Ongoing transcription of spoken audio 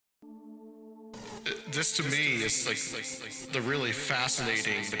this to me is like the really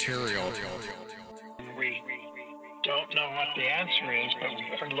fascinating material. We don't know what the answer is, but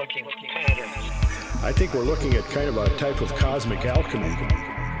we're looking for patterns. I think we're looking at kind of a type of cosmic alchemy.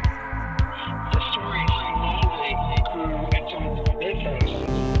 The story slowly grew into mythos.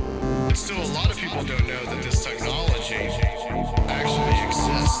 And still, a lot of people don't know that this technology actually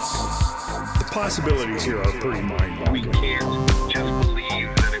exists. The possibilities here are pretty mind-boggling. We can't just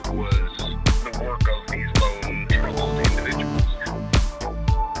believe that it was the work of these lone troubled individuals.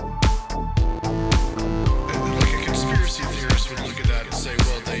 Like a conspiracy theorist would look at that and say,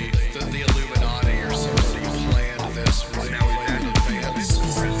 well, the Illuminati or somebody planned this way in advance.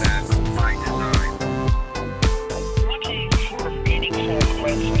 Or is that by design? Looking for meaningful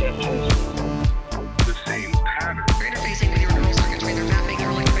coincidences. The same pattern. They're interfacing with your neural circuitry. They're mapping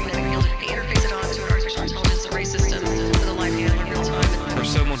your electromagnetic field. They interface it onto an artificial intelligence array system with a live hand in real time. For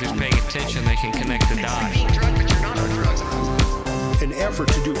someone who's paying attention, they can connect the It's like dots. being drugged, but you're not on drugs. An effort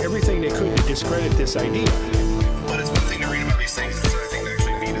to do everything they could to discredit this idea. But it's one thing to read about these things, it's another thing to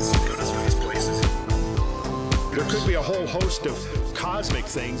actually meet us and go to some of these places. There could be a whole host of cosmic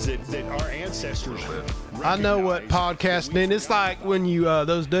things that our ancestors I know what recognized podcasting is. It's like when you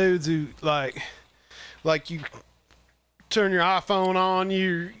those dudes who like you turn your iPhone on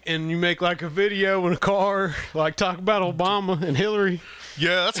and you make like a video in a car, like talk about Obama and Hillary.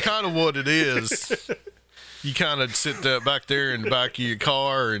 Yeah, that's kind of what it is. You kind of sit back there in the back of your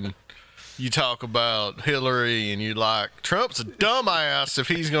car and you talk about Hillary and you're like, Trump's a dumbass if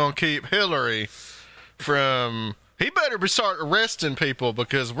he's going to keep Hillary from... He better start arresting people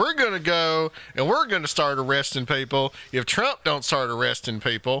because we're going to go and we're going to start arresting people if Trump don't start arresting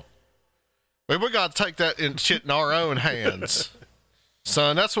people. We got to take that shit in our own hands.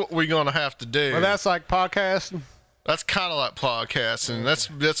 Son, that's what we're going to have to do. Well, that's like podcasting. That's kind of like podcasting.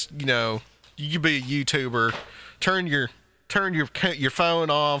 That's you know, you could be a YouTuber. Turn your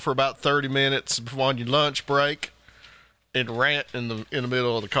phone on for about 30 minutes on your lunch break, and rant in the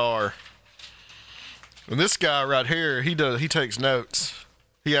middle of the car. And this guy right here, he takes notes.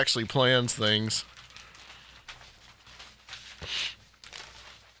 He actually plans things.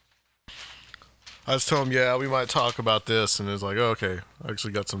 I just told him, yeah, we might talk about this, and it's like, oh, okay, I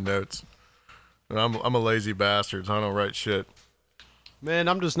actually got some notes. And I'm a lazy bastard, so I don't write shit. Man,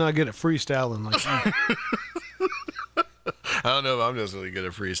 I'm just not good at freestyling like you. I don't know if I'm just really good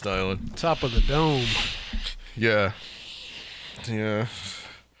at freestyling. Top of the dome. Yeah. Yeah.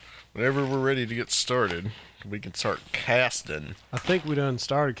 Whenever we're ready to get started, we can start casting. I think we done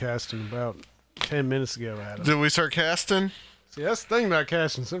started casting about 10 minutes ago, Adam. Did we start casting? See, that's the thing about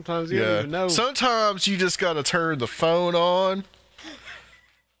casting. Sometimes you don't even know. Sometimes you just got to turn the phone on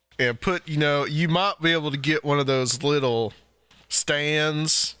and put, you might be able to get one of those little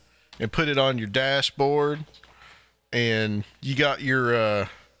stands and put it on your dashboard, and you got your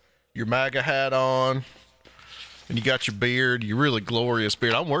MAGA hat on, and you got your beard, your really glorious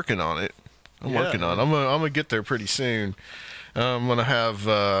beard. I'm working on it. I'm working on it. I'm gonna get there pretty soon. I'm gonna have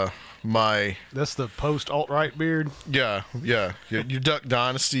That's the post alt-right beard. Yeah, your Duck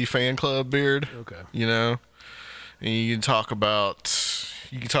Dynasty fan club beard. Okay. And you can talk about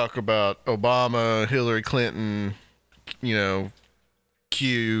Obama, Hillary Clinton,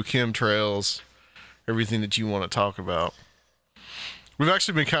 chemtrails, everything that you want to talk about. We've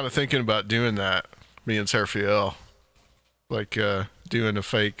actually been kind of thinking about doing that, me and Serfiel, like doing a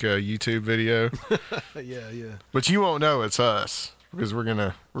fake YouTube video. Yeah. But you won't know it's us because we're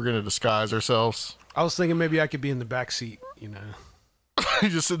gonna disguise ourselves. I was thinking maybe I could be in the back seat, You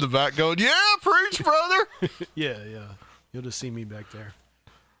just in the back going, "Yeah, preach, brother." Yeah. You'll just see me back there.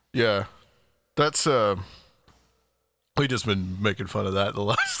 Yeah, that's we just been making fun of that the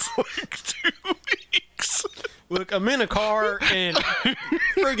last 2 weeks. Look, I'm in a car and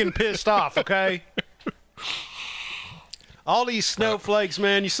friggin' pissed off, okay? All these snowflakes,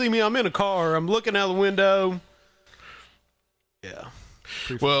 man. You see me, I'm in a car. I'm looking out the window. Yeah.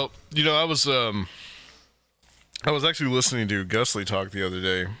 Well, I was actually listening to Gusly talk the other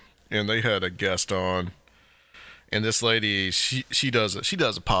day, and they had a guest on, and this lady, she does a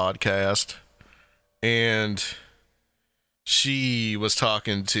podcast, and she was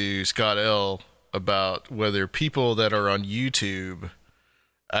talking to Scott L about whether people that are on YouTube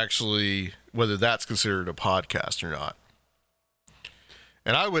actually, whether that's considered a podcast or not.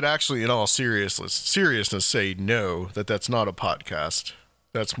 And I would actually, in all seriousness, say no, that's not a podcast.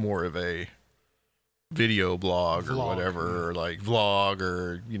 That's more of a video blog or whatever, or like vlog,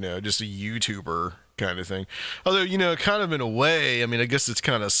 or, just a YouTuber kind of thing. Although, kind of in a way, I mean, I guess it's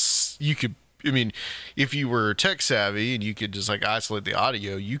kind of, you could I mean, if you were tech savvy and you could just like isolate the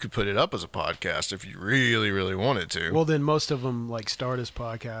audio, you could put it up as a podcast if you really, really wanted to. Well, then most of them like start as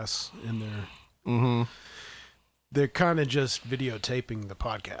podcasts, and they're kind of just videotaping the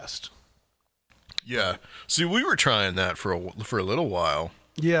podcast. Yeah. See, we were trying that for a little while.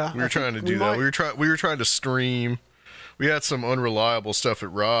 Yeah, We were trying to do that. We were trying to stream. We had some unreliable stuff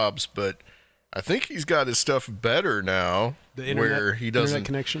at Rob's, but I think he's got his stuff better now. The internet, where he doesn't internet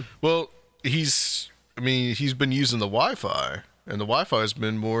connection. Well, he's been using the Wi-Fi, and the Wi-Fi has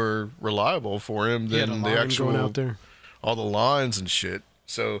been more reliable for him than the actual going out there. All the lines and shit.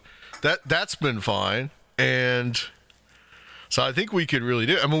 So that's been fine, and so I think we could really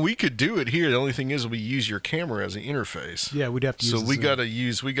do it. I mean, we could do it here. The only thing is we use your camera as an interface. Yeah, we'd have to use So we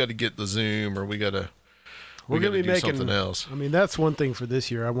got to get the Zoom, or we're gonna be making something else. I mean, that's one thing for this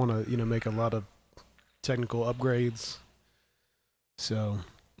year. I want to, make a lot of technical upgrades. So,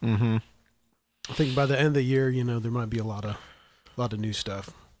 I think by the end of the year, there might be a lot of new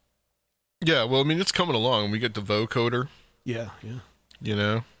stuff. Yeah, well, I mean, it's coming along. We get the vocoder. Yeah.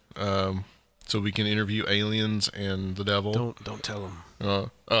 So we can interview aliens and the devil. Don't tell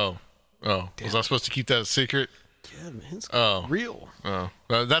them. Oh. Was I supposed to keep that a secret? Yeah, man, it's real. Oh,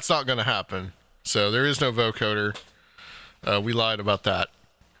 well, that's not going to happen. So there is no vocoder. We lied about that.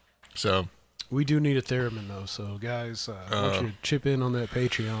 So we do need a theremin though. So guys, I want you to chip in on that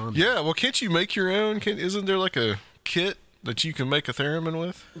Patreon. Yeah. Well, can't you make your own? Isn't there like a kit that you can make a theremin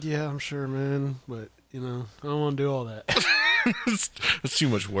with? Yeah, I'm sure, man. But I don't want to do all that. That's too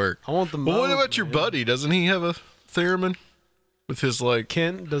much work. I want the. But what about your buddy? Doesn't he have a theremin with his like?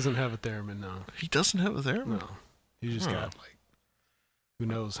 Ken doesn't have a theremin now. He doesn't have a theremin. No, he just got like, who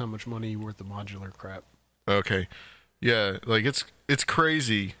knows how much money worth of modular crap. Okay, yeah, like it's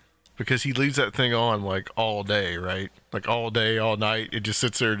crazy because he leaves that thing on like all day, right? Like all day, all night. It just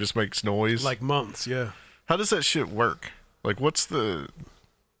sits there and just makes noise. Like months, yeah. How does that shit work? Like, what's the?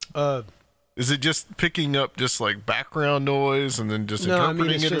 Is it just picking up just like background noise and then just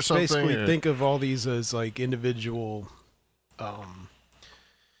interpreting it or something? Basically, think of all these as like individual,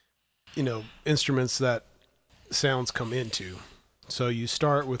 instruments that sounds come into. So you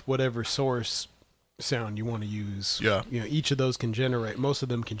start with whatever source sound you want to use. Yeah. Each of those most of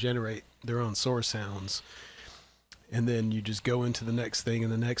them can generate their own source sounds. And then you just go into the next thing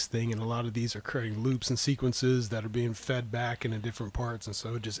and the next thing, and a lot of these are creating loops and sequences that are being fed back into different parts, and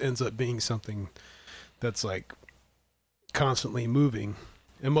so it just ends up being something that's like constantly moving.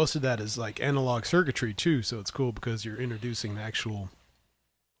 And most of that is like analog circuitry too, so it's cool because you're introducing the actual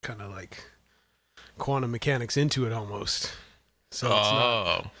kind of like quantum mechanics into it almost.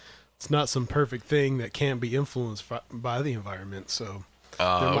 So it's not some perfect thing that can't be influenced by the environment. So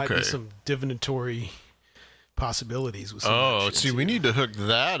there might be some divinatory possibilities with some of that shit, see, we need to hook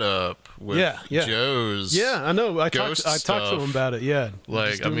that up with Joe's. Yeah, I know. I talked to him about it. Yeah,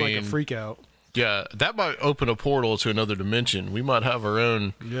 like just doing like a freak out. Yeah, that might open a portal to another dimension. We might have our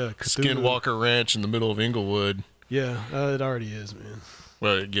own Skinwalker Ranch in the middle of Inglewood. Yeah, it already is, man.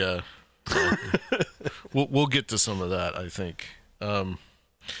 Well, yeah. we'll get to some of that, I think.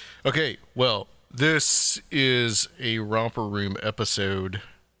 Okay, well, this is a Romper Room episode,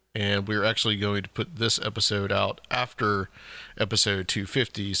 and we're actually going to put this episode out after episode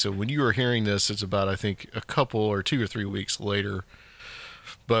 250. So when you are hearing this, it's about, I think, a couple or 2 or 3 weeks later.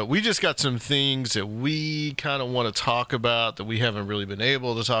 But we just got some things that we kind of want to talk about that we haven't really been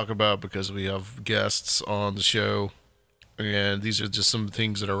able to talk about because we have guests on the show. And these are just some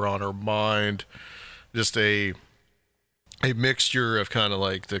things that are on our mind. Just a mixture of kind of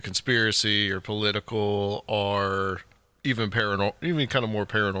like the conspiracy or political or even paranormal, even kind of more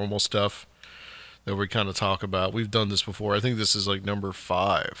paranormal stuff that we kind of talk about. We've done this before. I think this is like number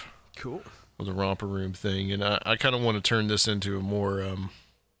 5. Cool. With the Romper Room thing. And I kind of want to turn this into a more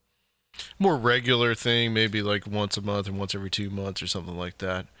regular thing, maybe like once a month and once every 2 months or something like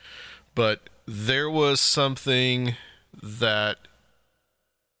that. But there was something that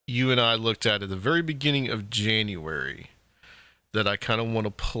you and I looked at the very beginning of January that I kind of want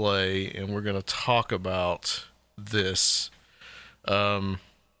to play, and we're going to talk about this. Do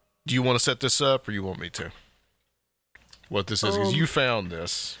you want to set this up, or you want me to? What this is? Because you found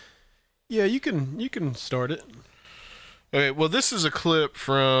this. Yeah, you can start it. Okay, well, this is a clip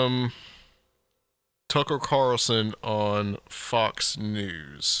from Tucker Carlson on Fox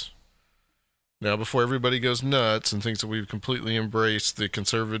News. Now, before everybody goes nuts and thinks that we've completely embraced the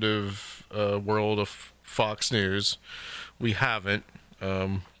conservative world of Fox News, we haven't.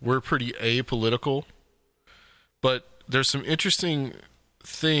 We're pretty apolitical, but there's some interesting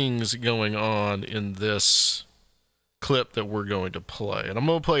things going on in this clip that we're going to play. And I'm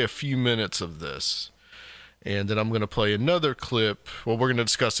going to play a few minutes of this. And then I'm going to play another clip. Well, we're going to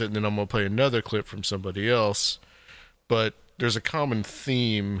discuss it, and then I'm going to play another clip from somebody else. But there's a common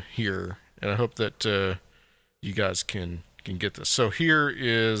theme here, and I hope that you guys can get this. So here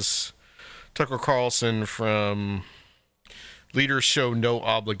is Tucker Carlson from Leaders Show No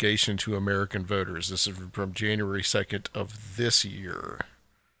Obligation to American Voters. This is from January 2nd of this year.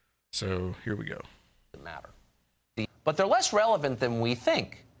 So here we go. Matter. But they're less relevant than we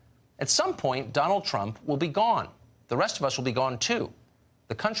think. At some point, Donald Trump will be gone. The rest of us will be gone too.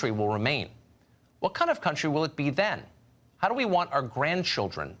 The country will remain. What kind of country will it be then? How do we want our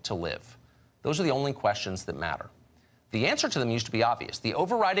grandchildren to live? Those are the only questions that matter. The answer to them used to be obvious. The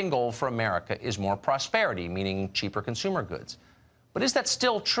overriding goal for America is more prosperity, meaning cheaper consumer goods. But is that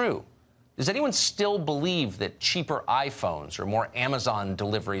still true? Does anyone still believe that cheaper iPhones or more Amazon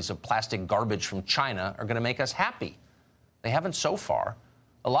deliveries of plastic garbage from China are going to make us happy? They haven't so far.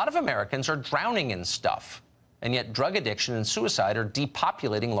 A lot of Americans are drowning in stuff, and yet drug addiction and suicide are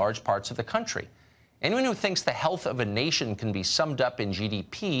depopulating large parts of the country. Anyone who thinks the health of a nation can be summed up in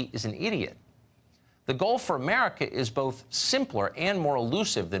GDP is an idiot. The goal for America is both simpler and more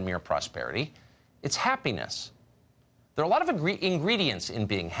elusive than mere prosperity. It's happiness. There are a lot of ingredients in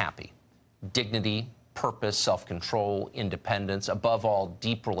being happy: dignity, purpose, self-control, independence, above all,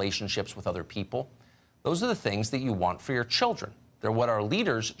 deep relationships with other people. Those are the things that you want for your children. They're what our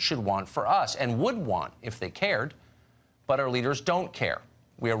leaders should want for us and would want if they cared. But our leaders don't care.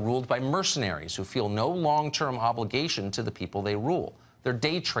 We are ruled by mercenaries who feel no long-term obligation to the people they rule. They're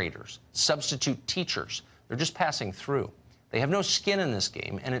day traders, substitute teachers. They're just passing through. They have no skin in this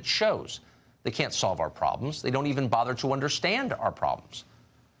game, and it shows. They can't solve our problems. They don't even bother to understand our problems.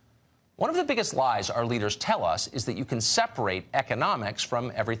 One of the biggest lies our leaders tell us is that you can separate economics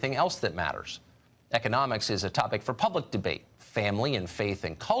from everything else that matters. Economics is a topic for public debate. Family and faith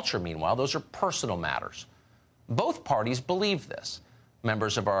and culture, meanwhile, those are personal matters. Both parties believe this.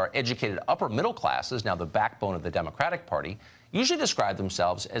 Members of our educated upper middle classes, now the backbone of the Democratic Party, usually describe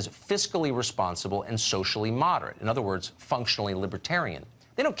themselves as fiscally responsible and socially moderate. In other words, functionally libertarian.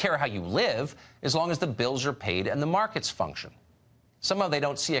 They don't care how you live as long as the bills are paid and the markets function. Somehow they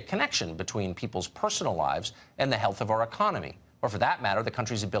don't see a connection between people's personal lives and the health of our economy, or for that matter, the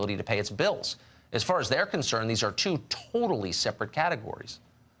country's ability to pay its bills. As far as they're concerned, these are two totally separate categories.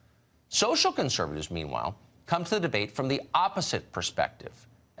 Social conservatives, meanwhile, come to the debate from the opposite perspective,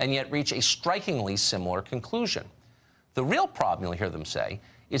 and yet reach a strikingly similar conclusion. The real problem, you'll hear them say,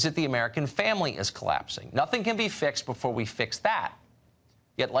 is that the American family is collapsing. Nothing can be fixed before we fix that.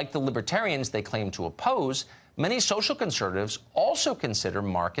 Yet, like the libertarians they claim to oppose, many social conservatives also consider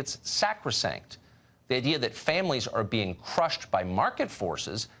markets sacrosanct. The idea that families are being crushed by market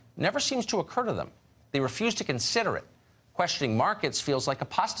forces never seems to occur to them. They refuse to consider it. Questioning markets feels like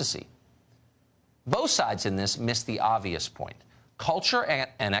apostasy. Both sides in this miss the obvious point. Culture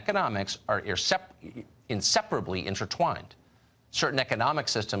and economics are inseparably intertwined. Certain economic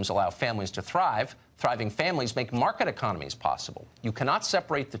systems allow families to thrive. Thriving families make market economies possible. You cannot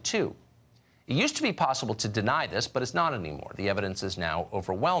separate the two. It used to be possible to deny this, but it's not anymore. The evidence is now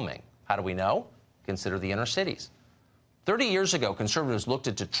overwhelming. How do we know? Consider the inner cities. 30 years ago, conservatives looked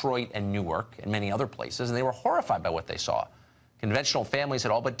at Detroit and Newark and many other places, and they were horrified by what they saw. Conventional families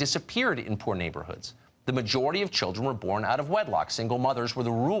had all but disappeared in poor neighborhoods. The majority of children were born out of wedlock. Single mothers were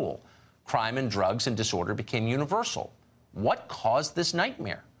the rule. Crime and drugs and disorder became universal. What caused this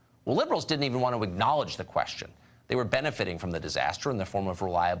nightmare? Well, liberals didn't even want to acknowledge the question. They were benefiting from the disaster in the form of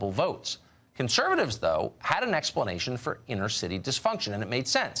reliable votes. Conservatives, though, had an explanation for inner city dysfunction, and it made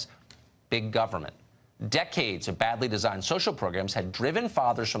sense. Big government. Decades of badly designed social programs had driven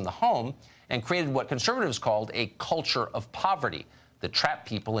fathers from the home and created what conservatives called a culture of poverty that trapped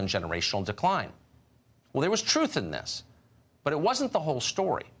people in generational decline. Well, there was truth in this, but it wasn't the whole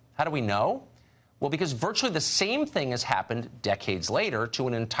story. How do we know? Well, because virtually the same thing has happened decades later to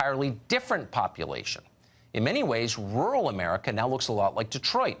an entirely different population. In many ways, rural America now looks a lot like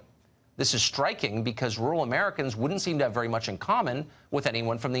Detroit. This is striking because rural Americans wouldn't seem to have very much in common with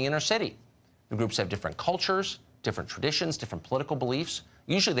anyone from the inner city. The groups have different cultures, different traditions, different political beliefs.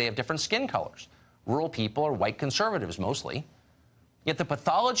 Usually they have different skin colors. Rural people are white conservatives mostly. Yet the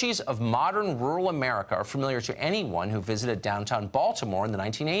pathologies of modern rural America are familiar to anyone who visited downtown Baltimore in the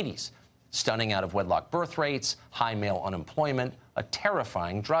 1980s. Stunning out-of-wedlock birth rates, high male unemployment, a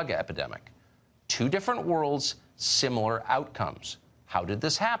terrifying drug epidemic. Two different worlds, similar outcomes. How did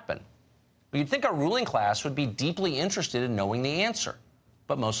this happen? Well, you'd think our ruling class would be deeply interested in knowing the answer,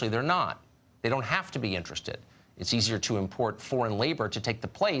 but mostly they're not. They don't have to be interested. It's easier to import foreign labor to take the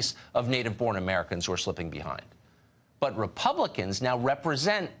place of native-born Americans who are slipping behind. But Republicans now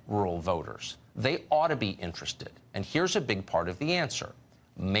represent rural voters. They ought to be interested. And here's a big part of the answer.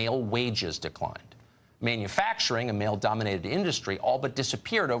 Male wages declined. Manufacturing, a male-dominated industry, all but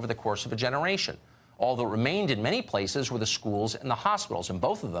disappeared over the course of a generation. All that remained in many places were the schools and the hospitals, and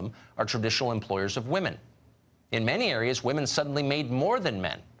both of them are traditional employers of women. In many areas, women suddenly made more than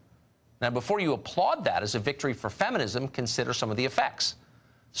men. Now, before you applaud that as a victory for feminism, consider some of the effects.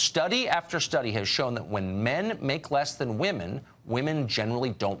 Study after study has shown that when men make less than women, women generally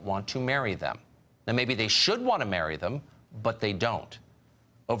don't want to marry them. Now, maybe they should want to marry them, but they don't.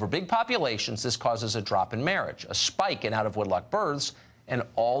 Over big populations, this causes a drop in marriage, a spike in out-of-wedlock births, and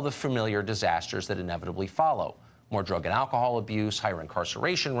all the familiar disasters that inevitably follow. More drug and alcohol abuse, higher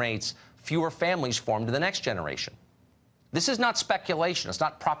incarceration rates, fewer families formed in the next generation. This is not speculation. It's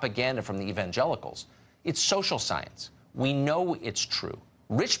not propaganda from the evangelicals. It's social science. We know it's true.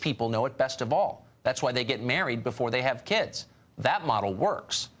 Rich people know it best of all. That's why they get married before they have kids. That model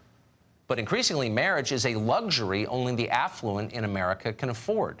works. But increasingly, marriage is a luxury only the affluent in America can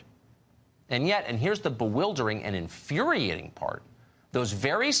afford. And yet, and here's the bewildering and infuriating part, those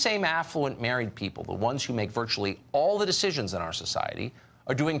very same affluent married people, the ones who make virtually all the decisions in our society,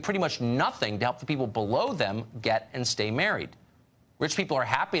 are doing pretty much nothing to help the people below them get and stay married. Rich people are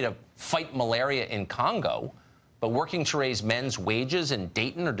happy to fight malaria in Congo, but working to raise men's wages in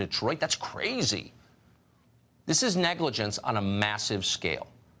Dayton or Detroit, that's crazy. This is negligence on a massive scale.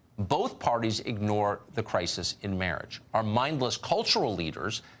 Both parties ignore the crisis in marriage. Our mindless cultural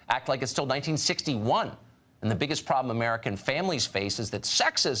leaders act like it's still 1961. And the biggest problem American families face is that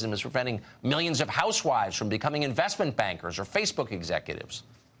sexism is preventing millions of housewives from becoming investment bankers or Facebook executives.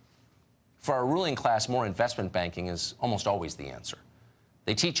 For our ruling class, more investment banking is almost always the answer.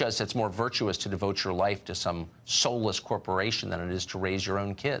 They teach us it's more virtuous to devote your life to some soulless corporation than it is to raise your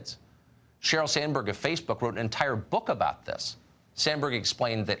own kids. Sheryl Sandberg of Facebook wrote an entire book about this. Sandberg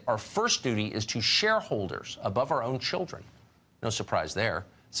explained that our first duty is to shareholders above our own children. No surprise there.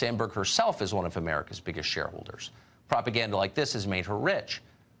 Sandberg herself is one of America's biggest shareholders. Propaganda like this has made her rich.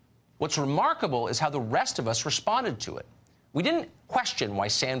 What's remarkable is how the rest of us responded to it. We didn't question why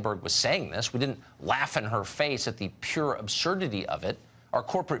Sandberg was saying this. We didn't laugh in her face at the pure absurdity of it. Our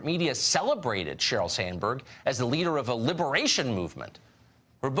corporate media celebrated Sheryl Sandberg as the leader of a liberation movement.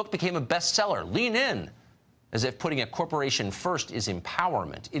 Her book became a bestseller, Lean In, as if putting a corporation first is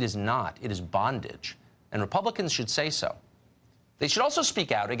empowerment. It is not. It is bondage. And Republicans should say so. They should also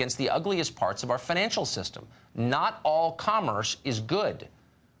speak out against the ugliest parts of our financial system. Not all commerce is good.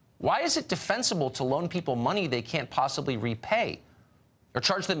 Why is it defensible to loan people money they can't possibly repay, or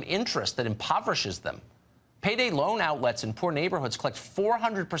charge them interest that impoverishes them? Payday loan outlets in poor neighborhoods collect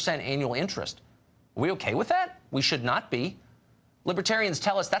 400% annual interest. Are we okay with that? We should not be. Libertarians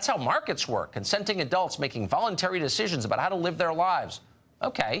tell us that's how markets work, consenting adults making voluntary decisions about how to live their lives.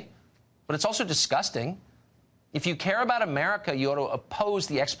 Okay, but it's also disgusting. If you care about America, you ought to oppose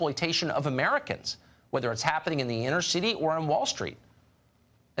the exploitation of Americans, whether it's happening in the inner city or on Wall Street.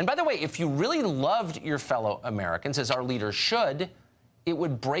 And by the way, if you really loved your fellow Americans, as our leaders should, it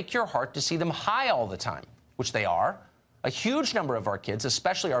would break your heart to see them high all the time, which they are. A huge number of our kids,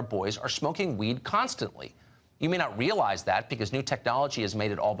 especially our boys, are smoking weed constantly. You may not realize that because new technology has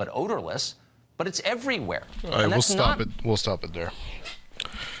made it all but odorless, but it's everywhere. All right, we'll stop it. We'll stop it there.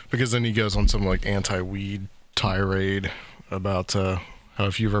 Because then he goes on some like anti-weed tirade about how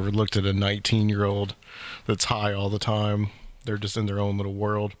if you've ever looked at a 19-year-old that's high all the time, they're just in their own little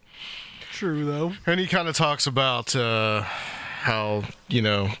world. True, though. And he kind of talks about how, you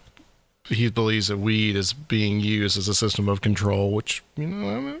know, he believes that weed is being used as a system of control, which, you know,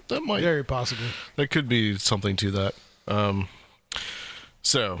 I mean, that might... Very possible. There could be something to that.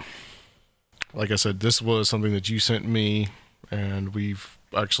 So, like I said, this was something that you sent me, and we've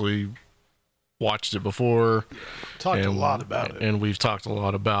actually watched it before. Talked a lot about it. And we've talked a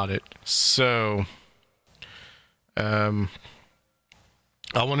lot about it. So, I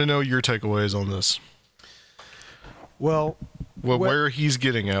want to know your takeaways on this. Well, where he's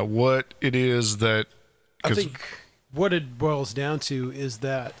getting at, what it is that... I think what it boils down to is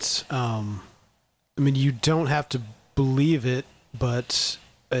that, I mean, you don't have to believe it, but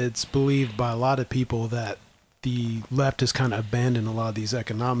it's believed by a lot of people that the left has kind of abandoned a lot of these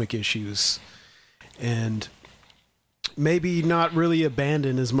economic issues, and maybe not really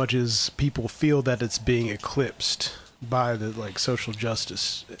abandoned as much as people feel that it's being eclipsed by the like social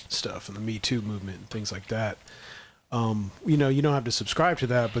justice stuff and the Me Too movement and things like that. You know, you don't have to subscribe to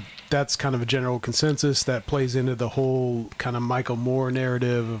that, but that's kind of a general consensus that plays into the whole kind of Michael Moore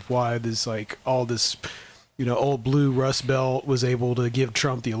narrative of why this, like, all this, you know, old blue Rust Belt was able to give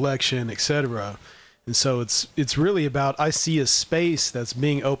Trump the election, etc. And so it's really about, I see a space that's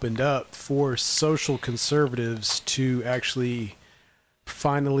being opened up for social conservatives to actually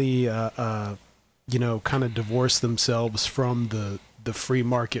finally, kind of divorce themselves from the free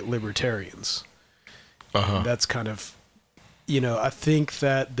market libertarians. And that's kind of, I think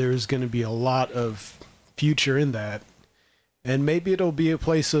that there's going to be a lot of future in that. And maybe it'll be a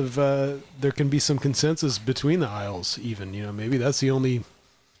place of, there can be some consensus between the aisles even, maybe that's the only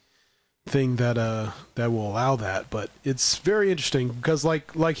thing that will allow that. But it's very interesting because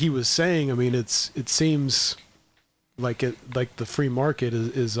like he was saying, I mean, it seems like the free market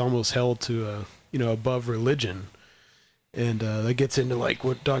is almost held to above religion. And that gets into like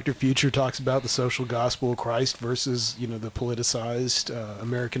what Dr. Future talks about, the social gospel of Christ versus, the politicized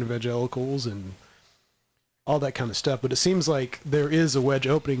American evangelicals and all that kind of stuff. But it seems like there is a wedge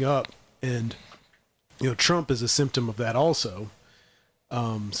opening up, and Trump is a symptom of that also.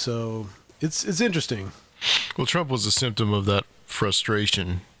 So it's interesting. Well, Trump was a symptom of that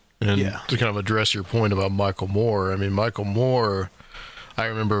frustration. And to kind of address your point about Michael Moore, I mean, Michael Moore, I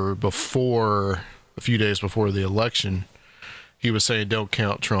remember a few days before the election, he was saying don't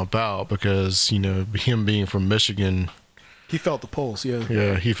count Trump out because, him being from Michigan, he felt the pulse, yeah.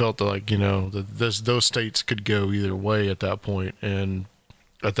 Yeah, he felt like, those states could go either way at that point. And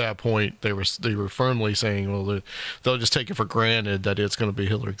at that point, they were firmly saying, well, they'll just take it for granted that it's going to be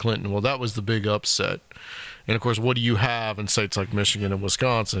Hillary Clinton. Well, that was the big upset. And, of course, what do you have in states like Michigan and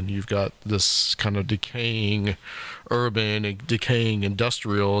Wisconsin? You've got this kind of decaying urban and decaying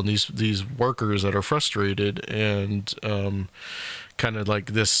industrial and these workers that are frustrated and kind of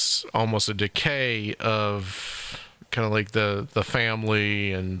like this almost a decay of kind of like the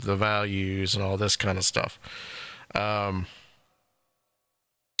family and the values and all this kind of stuff. I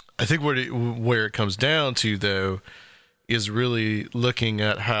think where it comes down to, though, is really looking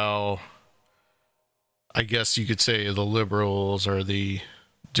at how, I guess you could say, the liberals or the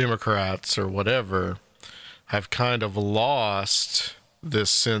Democrats or whatever have kind of lost this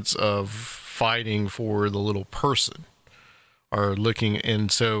sense of fighting for the little person, or looking,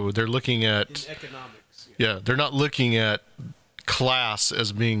 and so they're looking at in economics. Yeah, they're not looking at class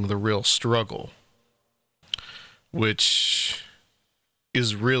as being the real struggle, which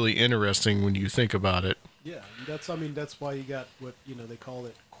is really interesting when you think about it. Yeah, that's why you got what they call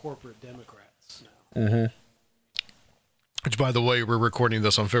it corporate Democrats now. Mm-hmm. Which, by the way, we're recording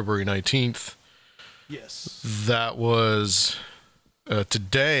this on February 19th. Yes. That was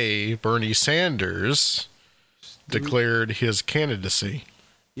today. Bernie Sanders declared his candidacy.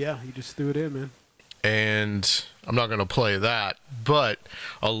 Yeah, he just threw it in, man. And I'm not going to play that, but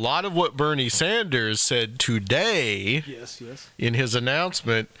a lot of what Bernie Sanders said today in his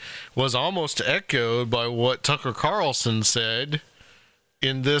announcement was almost echoed by what Tucker Carlson said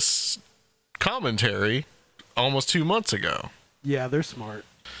in this commentary almost 2 months ago. Yeah, they're smart.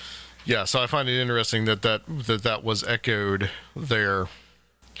 Yeah, so I find it interesting that was echoed there.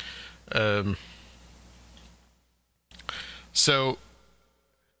 So...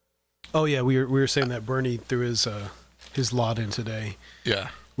 Oh yeah, we were saying that Bernie threw his lot in today. Yeah,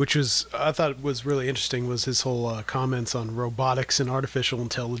 which I thought was really interesting was his whole comments on robotics and artificial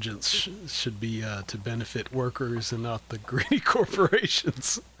intelligence should be to benefit workers and not the greedy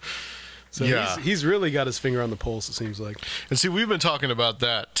corporations. So yeah, he's really got his finger on the pulse, it seems like. And see, we've been talking about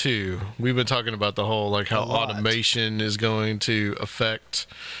that too. We've been talking about the whole like how automation is going to affect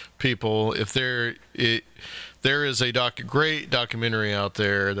people. If there is a great documentary out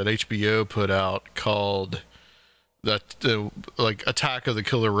there that HBO put out called Attack of the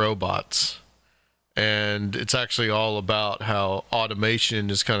Killer Robots. And it's actually all about how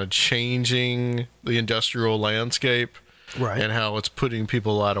automation is kind of changing the industrial landscape. Right. And how it's putting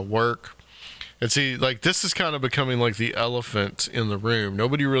people out of work. And see, like, this is kind of becoming like the elephant in the room.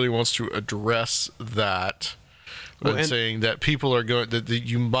 Nobody really wants to address that. And saying that people are going that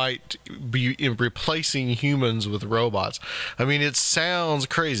you might be replacing humans with robots. I mean, it sounds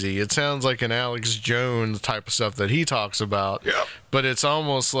crazy. It sounds like an Alex Jones type of stuff that he talks about. Yeah. But it's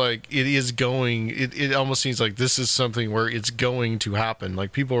almost like it is going. It almost seems like this is something where it's going to happen.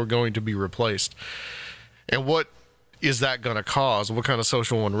 Like people are going to be replaced. And what is that going to cause? What kind of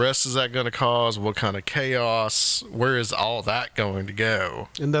social unrest is that going to cause? What kind of chaos? Where is all that going to go?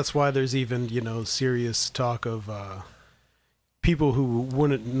 And that's why there's even, serious talk of people who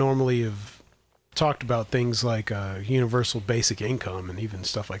wouldn't normally have talked about things like universal basic income and even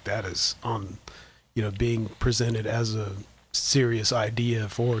stuff like that is on, being presented as a serious idea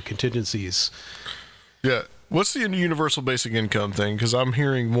for contingencies. Yeah. What's the universal basic income thing? Because I'm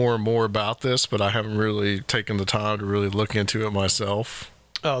hearing more and more about this, but I haven't really taken the time to really look into it myself.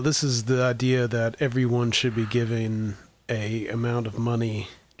 Oh, this is the idea that everyone should be given a amount of money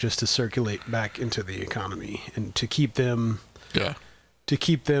just to circulate back into the economy and to keep them,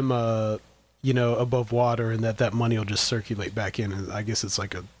 above water, and that money will just circulate back in. And I guess it's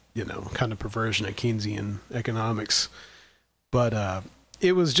like a, kind of perversion of Keynesian economics. But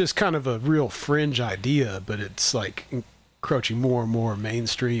it was just kind of a real fringe idea, but it's like encroaching more and more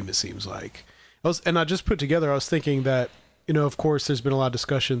mainstream, it seems like. I just put together, I was thinking that, of course, there's been a lot of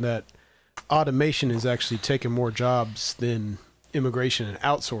discussion that automation is actually taking more jobs than immigration and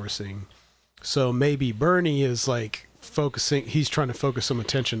outsourcing. So maybe Bernie is like he's trying to focus some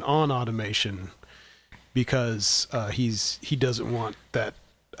attention on automation because he doesn't want that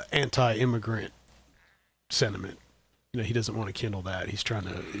anti-immigrant sentiment. He doesn't want to kindle that. He's trying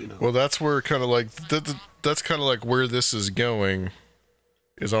to, Well, that's where kind of like that's kind of like where this is going,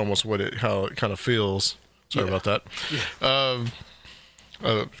 is almost how it kind of feels. Sorry about that. Yeah.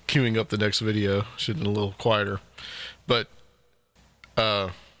 Queuing up the next video, should have been a little quieter, but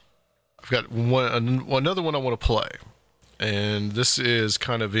I've got another one I want to play, and this is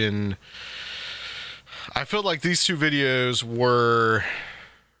kind of in. I felt like these two videos were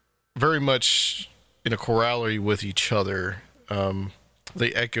very much in a corollary with each other.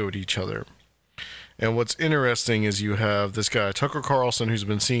 They echoed each other. And what's interesting is you have this guy, Tucker Carlson, who's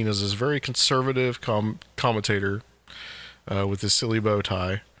been seen as this very conservative commentator with this silly bow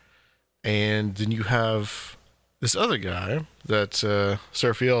tie. And then you have this other guy that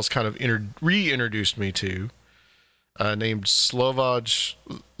Serafiel's kind of reintroduced me to, named Slavoj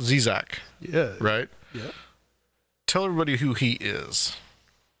Zizek. Yeah. Right? Yeah. Tell everybody who he is.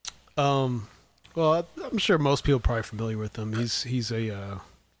 Well, I'm sure most people are probably familiar with him. He's a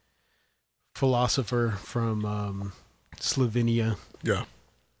philosopher from Slovenia. Yeah.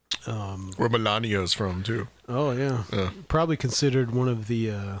 Where Melania's from too. Oh yeah. Probably considered one of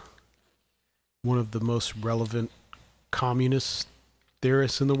the most relevant communist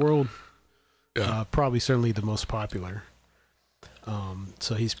theorists in the world. Yeah. Probably certainly the most popular.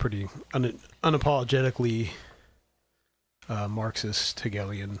 So he's pretty unapologetically Marxist,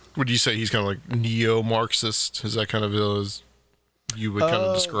 Hegelian. Would you say he's kind of like neo-Marxist? Is that kind of as you would kind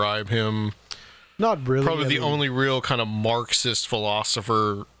of describe him? Not really. Probably the only real kind of Marxist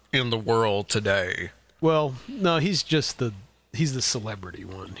philosopher in the world today. Well, no, he's the celebrity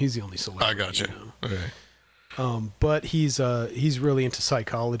one. He's the only celebrity. I got you. Okay. But he's really into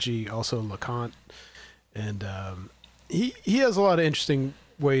psychology, also Lacan, and he has a lot of interesting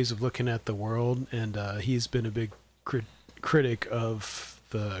ways of looking at the world, and he's been a big critic of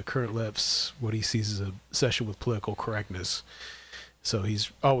the current left's, what he sees as a obsession with political correctness. So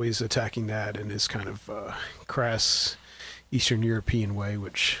he's always attacking that in his kind of crass Eastern European way,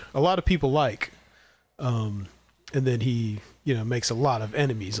 which a lot of people like. And then he, makes a lot of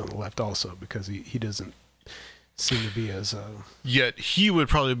enemies on the left also, because he doesn't seem to be as... Yet he would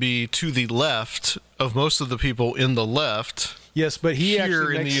probably be to the left of most of the people in the left. Yes, but he here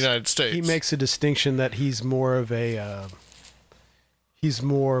actually in the United States. He makes a distinction that he's more of a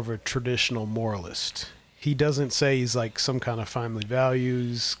traditional moralist. He doesn't say he's like some kind of family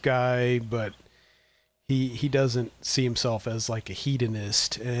values guy, but he doesn't see himself as like a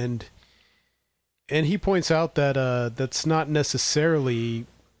hedonist, and he points out that that's not necessarily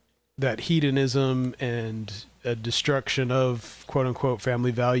that hedonism and a destruction of quote unquote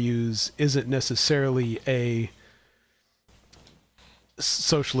family values isn't necessarily a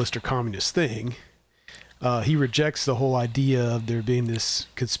socialist or communist thing. He rejects the whole idea of there being this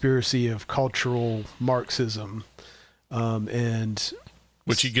conspiracy of cultural Marxism, and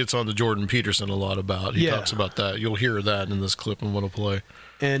which he gets on to Jordan Peterson a lot about. He talks about that. You'll hear that in this clip I'm going to play.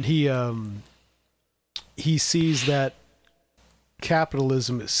 And he sees that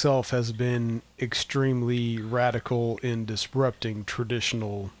capitalism itself has been extremely radical in disrupting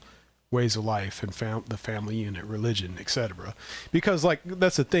traditional ways of life and the family unit, religion, etc. Because like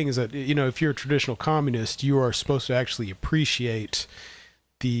that's the thing, is that if you're a traditional communist, you are supposed to actually appreciate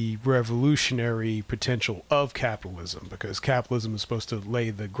the revolutionary potential of capitalism, because capitalism is supposed to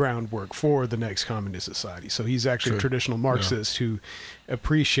lay the groundwork for the next communist society. So he's actually a traditional Marxist who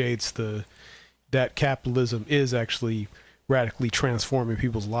appreciates that capitalism is actually radically transforming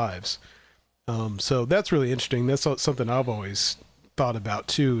people's lives. So that's really interesting. That's something I've always thought about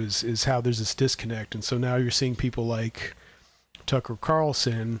too, is how there's this disconnect. And so now you're seeing people like Tucker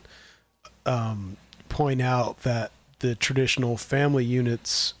Carlson point out that the traditional family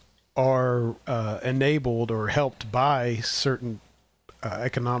units are enabled or helped by certain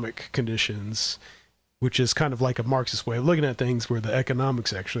economic conditions, which is kind of like a Marxist way of looking at things, where the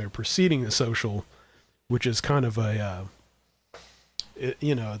economics actually are preceding the social, which is kind of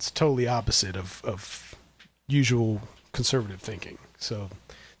it's totally opposite of usual conservative thinking. So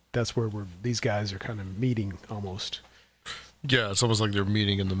that's where these guys are kind of meeting almost. Yeah, it's almost like they're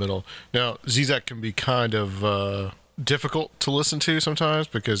meeting in the middle. Now, Zizek can be kind of difficult to listen to sometimes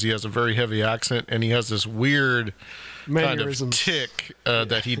because he has a very heavy accent and he has this weird kind of tick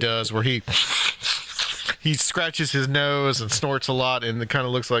that he does where he scratches his nose and snorts a lot, and it kind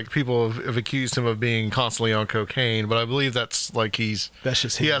of looks like people have accused him of being constantly on cocaine, but I believe that's like he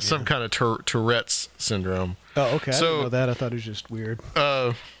has some kind of Tourette's syndrome. Oh, okay. So, I didn't know that. I thought it was just weird.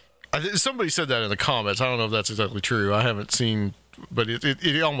 Somebody said that in the comments. I don't know if that's exactly true. I haven't seen, but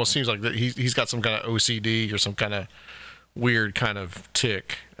it almost seems like that he's got some kind of OCD or some kind of weird kind of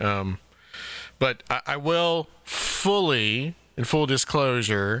tick. But I will in full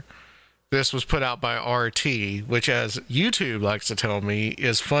disclosure, this was put out by RT, which, as YouTube likes to tell me,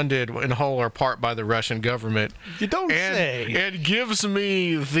 is funded in whole or part by the Russian government. You don't say. And gives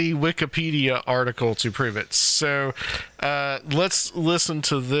me the Wikipedia article to prove it. So let's listen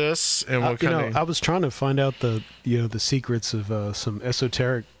to this, and we'll kind of. I was trying to find out the secrets of some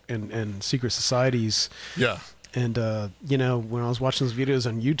esoteric and secret societies. Yeah. And, when I was watching those videos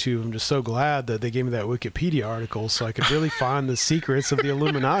on YouTube, I'm just so glad that they gave me that Wikipedia article so I could really find the secrets of the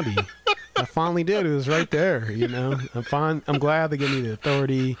Illuminati. I finally did. It was right there, I'm glad they gave me the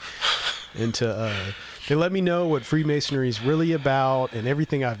authority and they let me know what Freemasonry is really about and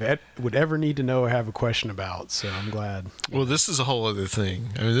everything I would ever need to know or have a question about. So I'm glad. Well, this is a whole other thing.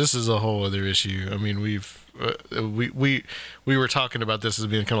 I mean, this is a whole other issue. I mean, we were talking about this as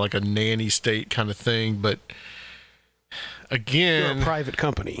being kind of like a nanny state kind of thing, but again, you're a private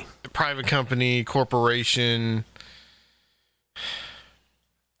company, corporation.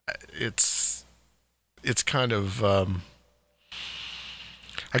 It's kind of I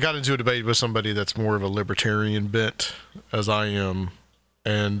got into a debate with somebody that's more of a libertarian bent as I am,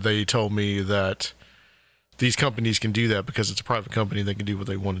 and they told me that these companies can do that because it's a private company. They can do what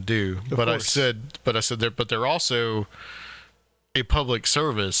they want to do. But I said they're also a public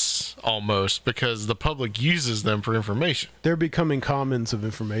service almost because the public uses them for information. They're becoming commons of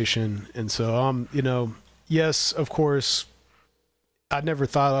information. And so, yes, of course, I never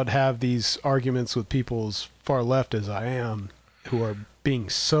thought I'd have these arguments with people as far left as I am who are being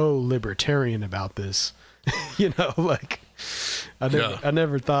so libertarian about this. I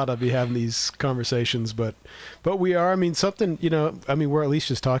never thought I'd be having these conversations, but we are. I mean, we're at least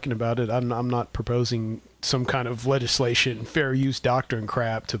just talking about it. I'm not proposing some kind of legislation, fair use doctrine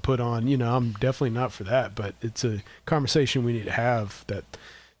crap to put on. I'm definitely not for that, but it's a conversation we need to have that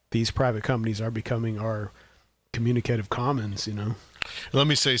these private companies are becoming our communicative commons, Let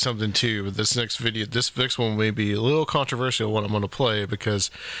me say something too with this next one may be a little controversial what I'm going to play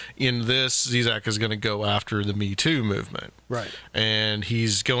because in this Zizek is going to go after the Me Too movement. Right. And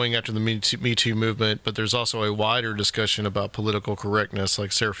he's going after the Me Too movement, but there's also a wider discussion about political correctness like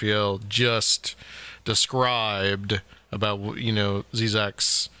Seraphiel just described about,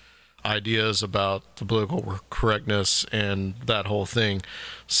 Zizek's ideas about the political correctness and that whole thing.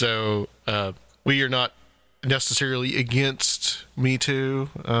 So we are not necessarily against Me Too,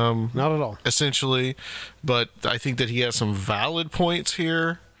 not at all, essentially, but I think that he has some valid points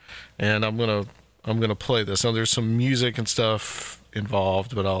here, and I'm gonna play this. Now there's some music and stuff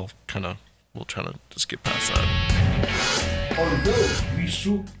involved, but we'll try to just get past that. Although we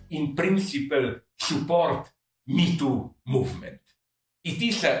should in principle support Me Too movement, it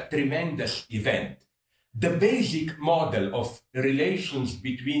is a tremendous event. The basic model of relations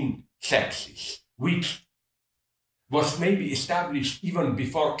between sexes, which was maybe established even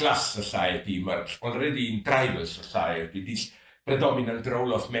before class society emerged, already in tribal society, this predominant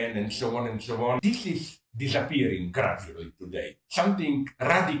role of men and so on and so on. This is disappearing gradually today. Something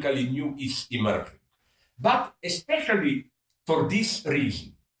radically new is emerging. But especially for this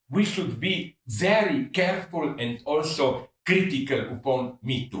reason, we should be very careful and also critical upon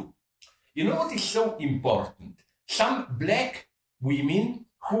Me Too. You know what is so important? Some black women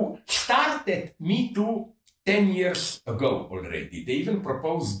who started Me Too 10 years ago already, they even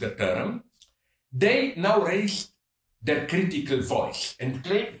proposed the term, they now raised their critical voice and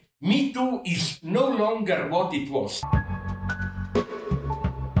claim Me Too is no longer what it was.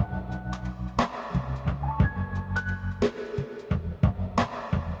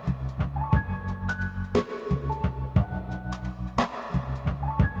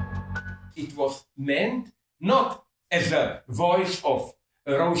 It was meant not as a voice of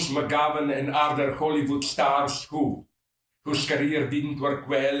Rose McGowan and other Hollywood stars whose career didn't work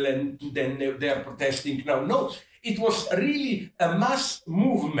well and then they're protesting now. No, it was really a mass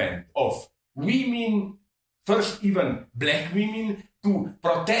movement of women, first even black women, to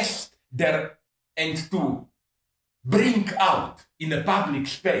protest and to bring out in a public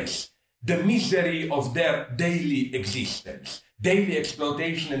space the misery of their daily existence, daily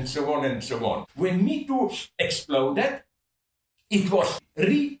exploitation, and so on and so on. When Me Too exploded, it was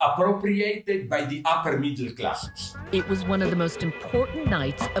reappropriated by the upper middle classes. It was one of the most important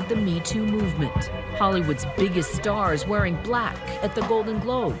nights of the Me Too movement. Hollywood's biggest stars wearing black at the Golden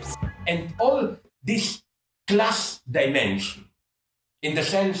Globes. And all this class dimension, in the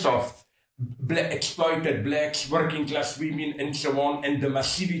sense of exploited blacks, working class women, and so on, and the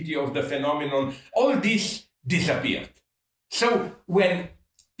massivity of the phenomenon, all this disappeared. So when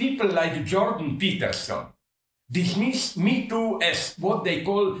people like Jordan Peterson dismiss Me Too as what they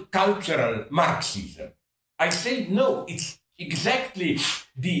call cultural Marxism, I say no, it's exactly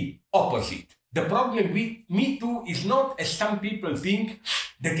the opposite. The problem with Me Too is not, as some people think,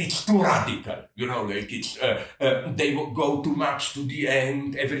 that it's too radical. You know, like it's they will go too much to the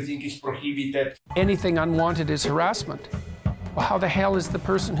end, everything is prohibited. Anything unwanted is harassment. Well, how the hell is the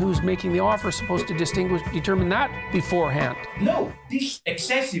person who's making the offer supposed to determine that beforehand? No, this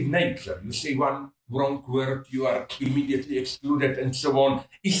excessive nature, you say one wrong word, you are immediately excluded, and so on,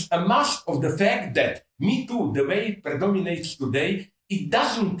 is a mask of the fact that Me Too, the way it predominates today, it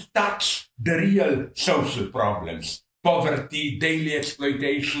doesn't touch the real social problems, poverty, daily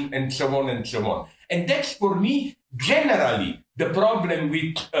exploitation, and so on and so on. And that's, for me, generally the problem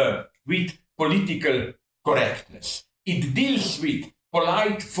with political correctness. It deals with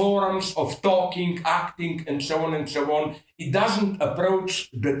polite forms of talking, acting, and so on and so on. It doesn't approach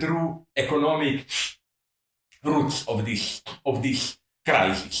the true economic roots of this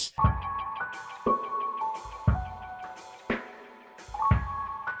crisis.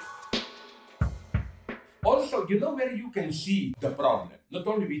 Also, you know where you can see the problem, not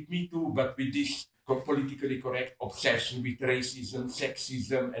only with Me Too, but with this politically correct obsession with racism,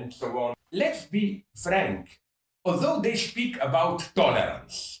 sexism, and so on. Let's be frank. Although they speak about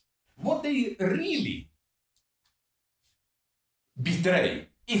tolerance, what they really betray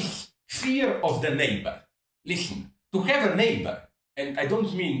is fear of the neighbor. Listen, to have a neighbor, and I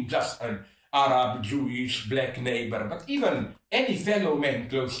don't mean just an Arab, Jewish, black neighbor, but even any fellow man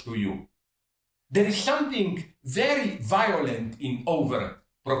close to you, there is something very violent in over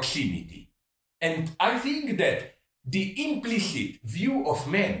proximity. And I think that the implicit view of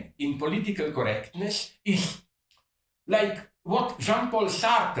men in political correctness is like what Jean-Paul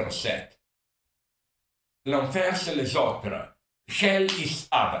Sartre said, l'enfer c'est les autres, hell is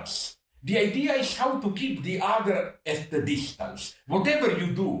others. The idea is how to keep the other at the distance. Whatever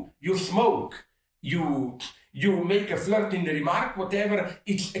you do, you smoke, you make a flirting remark, whatever,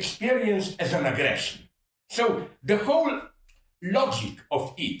 it's experienced as an aggression. So the whole logic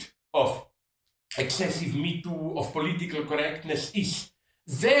of excessive Me Too, of political correctness, is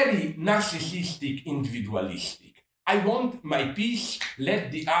very narcissistic, individualistic. I want my peace,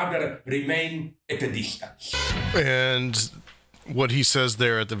 let the other remain at a distance. And what he says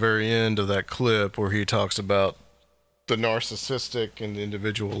there at the very end of that clip, where he talks about the narcissistic and the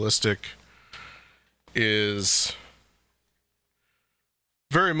individualistic, is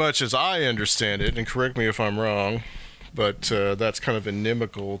very much, as I understand it, and correct me if I'm wrong, but that's kind of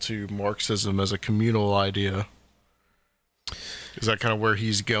inimical to Marxism as a communal idea. Is that kind of where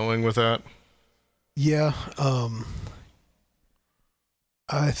he's going with that? Yeah,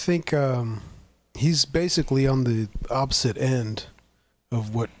 I think he's basically on the opposite end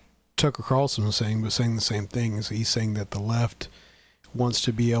of what Tucker Carlson was saying, but saying the same thing. He's saying that the left wants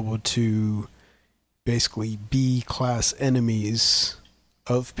to be able to basically be class enemies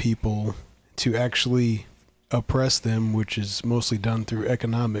of people to actually oppress them, which is mostly done through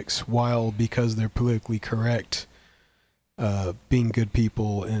economics, while, because they're politically correct, being good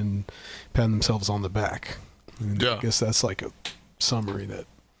people and patting themselves on the back. Yeah. I guess that's like a summary that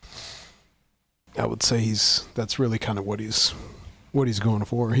I would say that's really kind of what he's going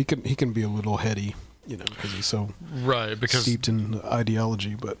for. He can be a little heady, you know, because he's so steeped in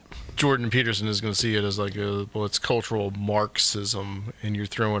ideology. But Jordan Peterson is going to see it as like it's cultural Marxism, and you're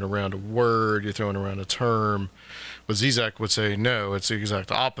throwing around a word, you're throwing around a term. But Zizek would say no, it's the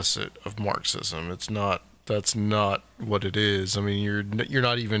exact opposite of Marxism. It's not. That's not what it is. I mean, you're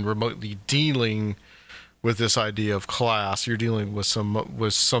not even remotely dealing with this idea of class. You're dealing with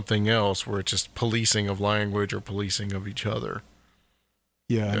something else, where it's just policing of language or policing of each other.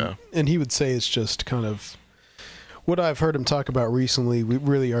 Yeah. And he would say it's just kind of what I've heard him talk about recently. We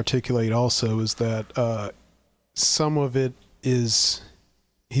really articulate also is that some of it is,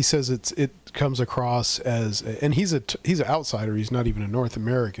 he says it comes across as, and he's an outsider. He's not even a North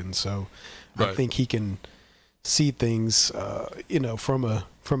American, so right. I think he can see things, from an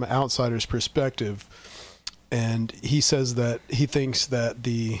outsider's perspective. And he says that he thinks that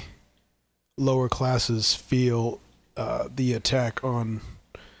the lower classes feel the attack on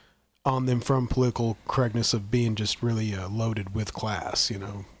them from political correctness of being just really loaded with class,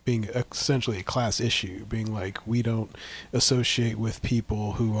 being essentially a class issue, being like, we don't associate with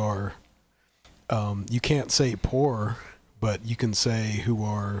people who are, you can't say poor, but you can say who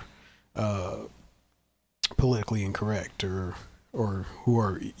are politically incorrect or who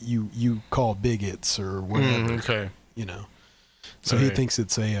are you call bigots or whatever. Okay. So he thinks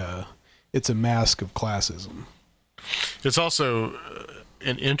it's a mask of classism. It's also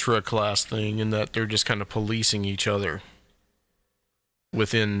an intra-class thing in that they're just kind of policing each other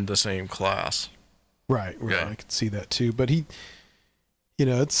within the same class. Right. Yeah. I could see that too. But he,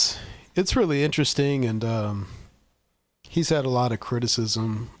 it's really interesting, and he's had a lot of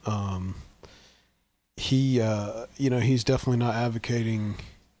criticism. He's definitely not advocating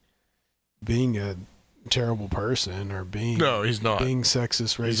being a terrible person or being he's not being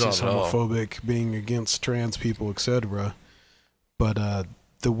sexist, racist, homophobic, being against trans people, etc. But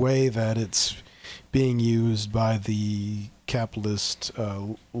the way that it's being used by the capitalist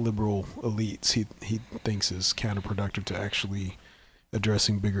liberal elites, he thinks is counterproductive to actually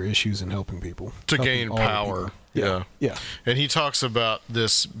addressing bigger issues and helping people to gain power. Yeah. And he talks about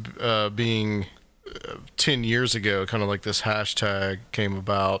this being 10 years ago, kind of like this hashtag came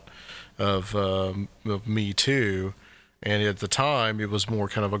about of Me Too, and at the time it was more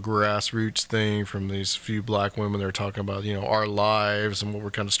kind of a grassroots thing from these few black women. They're talking about our lives and what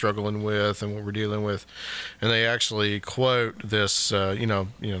we're kind of struggling with and what we're dealing with, and they actually quote this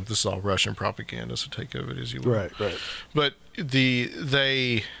this is all Russian propaganda, so take of it as you will. Right. But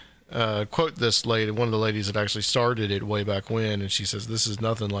they quote this lady, one of the ladies that actually started it way back when, and she says, this is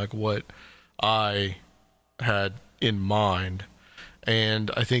nothing like what I had in mind. And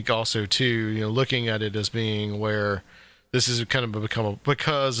I think also too, looking at it as being where this has kind of become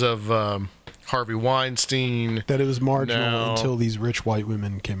because of Harvey Weinstein, that it was marginal until these rich white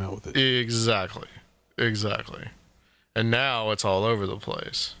women came out with it. Exactly. And now it's all over the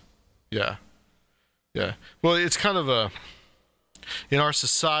place. Yeah. Well, it's kind of in our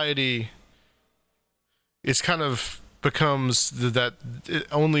society, it's kind of becomes that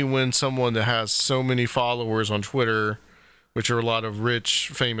only when someone that has so many followers on Twitter, which are a lot of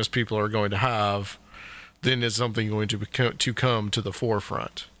rich, famous people are going to have, then is something going to come to the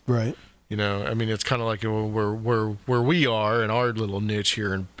forefront. Right. It's kind of like where we are in our little niche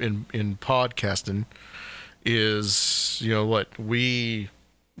here in podcasting is, we've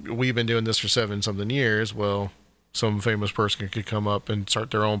been doing this for 7-something years. Well, some famous person could come up and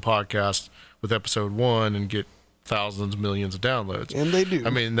start their own podcast with episode 1 and get thousands, millions of downloads, and they do.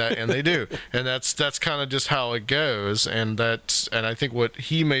 They do, and that's kind of just how it goes. And I think what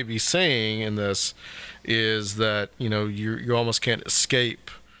he may be saying in this is that you almost can't escape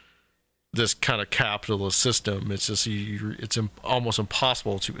this kind of capitalist system. It's just it's almost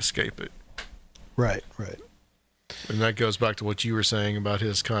impossible to escape it. Right. And that goes back to what you were saying about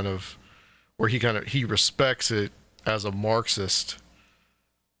his kind of where he respects it as a Marxist,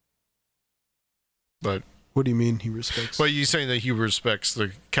 but. What do you mean he respects? Well, you're saying that he respects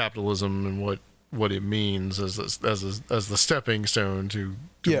the capitalism and what it means as the stepping stone to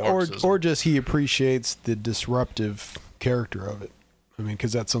Marxism. or just he appreciates the disruptive character of it.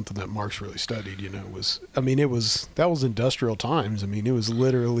 Because that's something that Marx really studied. That was industrial times. It was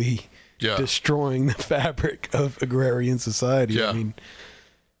literally destroying the fabric of agrarian society. Yeah.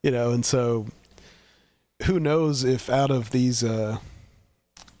 And so who knows if out of these,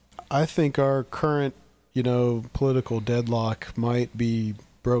 I think our current political deadlock might be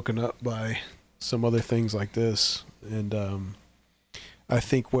broken up by some other things like this. And I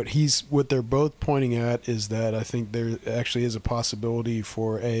think what they're both pointing at is that I think there actually is a possibility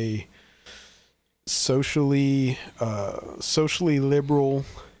for a socially liberal,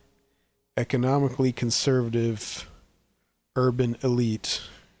 economically conservative urban elite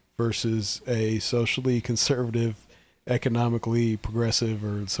versus a socially conservative, economically progressive,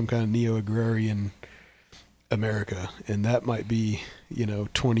 or some kind of neo-agrarian America. And that might be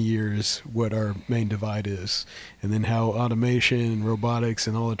 20 years what our main divide is. And then how automation and robotics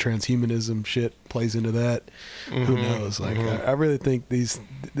and all the transhumanism shit plays into that, who knows? I really think this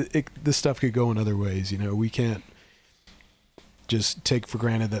stuff could go in other ways. We can't just take for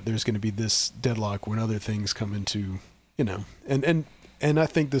granted that there's going to be this deadlock when other things come into and I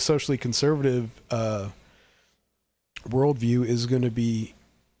think the socially conservative worldview is going to be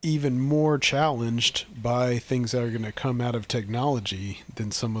even more challenged by things that are going to come out of technology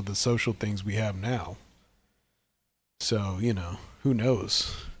than some of the social things we have now. So, you know, who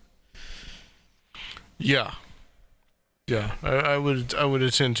knows? Yeah. Yeah, I would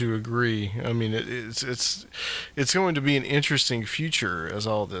tend to agree. I mean, it's going to be an interesting future as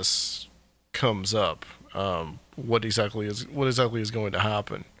all this comes up. What exactly is going to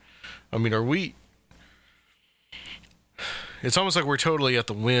happen? I mean, are we? It's almost like we're totally at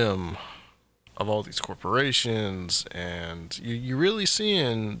the whim of all these corporations, and you're really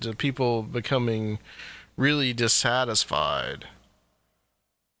seeing the people becoming really dissatisfied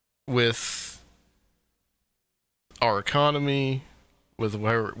with our economy, with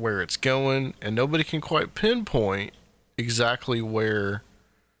where it's going, and nobody can quite pinpoint exactly where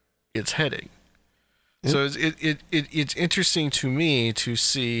it's heading. Yep. So it's interesting to me to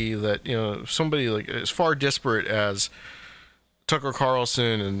see that, you know, somebody like as far disparate as Tucker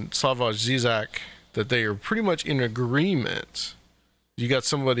Carlson and Slavoj Zizek, that they are pretty much in agreement. You got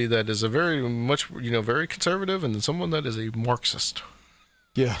somebody that is a very much, you know, very conservative, and then someone that is a Marxist.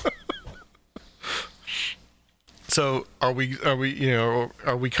 Yeah. So are we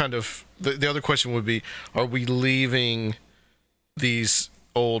kind of, the other question would be, are we leaving these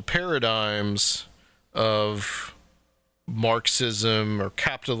old paradigms of Marxism or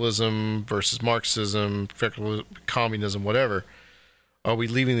capitalism versus Marxism, communism, whatever? Are we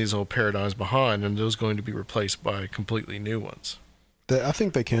leaving these old paradigms behind, and those going to be replaced by completely new ones? I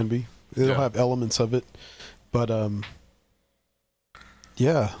think they can be. They'll have elements of it, but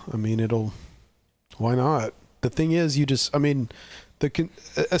yeah, I mean, why not? The thing is,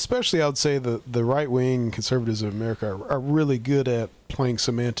 especially I would say the right-wing conservatives of America are really good at playing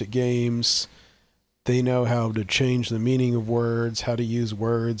semantic games. They know how to change the meaning of words, how to use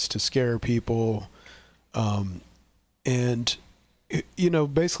words to scare people. And, you know,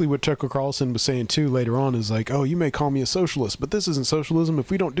 basically what Tucker Carlson was saying too later on is like, oh, you may call me a socialist, but this isn't socialism.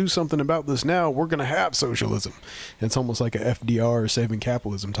 If we don't do something about this now, we're going to have socialism. And it's almost like a FDR saving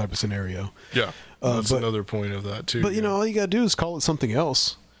capitalism type of scenario. Yeah. That's another point of that too. But, you know, all you got to do is call it something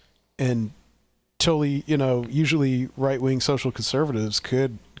else. And totally, you know, usually right-wing social conservatives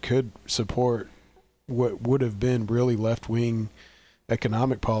could support what would have been really left-wing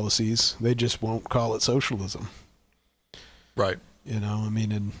economic policies. They just won't call it socialism. Right. You know, I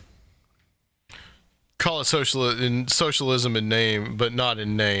mean, and call it socialism in name, but not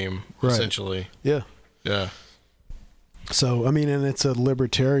in name, right. Essentially. Yeah. Yeah. So, I mean, and it's a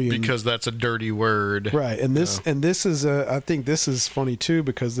libertarian, because that's a dirty word. Right. And this is I think this is funny too,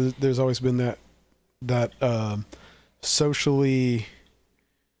 because there's always been that socially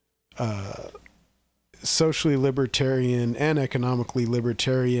libertarian and economically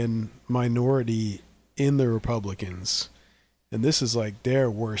libertarian minority in the Republicans. And this is like their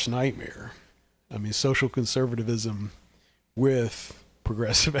worst nightmare. I mean, social conservatism with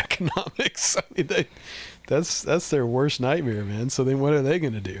progressive economics. I mean, that's their worst nightmare, man. So then what are they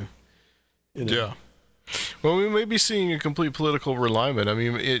going to do? You know? Yeah. Well, we may be seeing a complete political realignment. I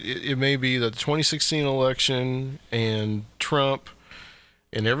mean, it may be that the 2016 election and Trump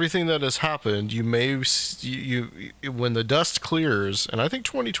and everything that has happened, when the dust clears, and I think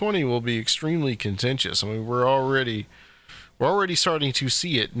 2020 will be extremely contentious. I mean, we're already starting to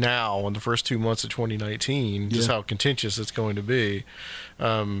see it now in the first 2 months of 2019, just how contentious it's going to be.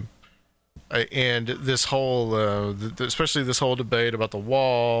 And this whole, especially this whole debate about the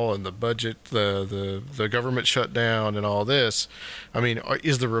wall and the budget, the government shutdown and all this. I mean,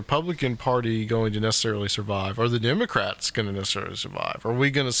 is the Republican Party going to necessarily survive? Are the Democrats going to necessarily survive? Are we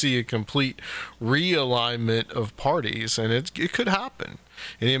going to see a complete realignment of parties? And it could happen.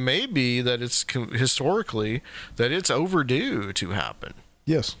 And it may be that it's historically that it's overdue to happen.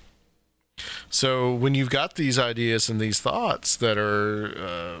 Yes. So when you've got these ideas and these thoughts that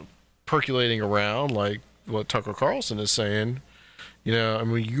are percolating around, like what Tucker Carlson is saying, you know, I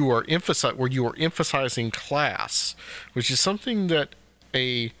mean, you are emphasizing class, which is something that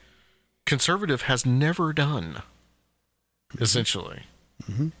a conservative has never done, essentially.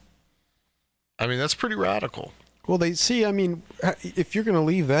 Mm-hmm. I mean, that's pretty radical. Well, I mean, if you're going to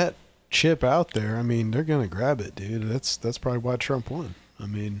leave that chip out there, I mean, they're going to grab it, dude. That's probably why Trump won. I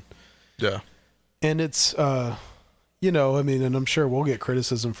mean, yeah. And it's, you know, I mean, and I'm sure we'll get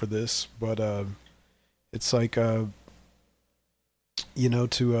criticism for this, but it's like, you know,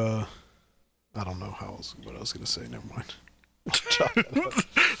 I don't know what I was going to say. Never mind.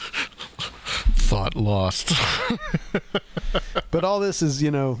 Thought lost. But all this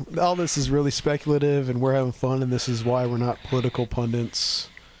is really speculative, and we're having fun, and this is why we're not political pundits.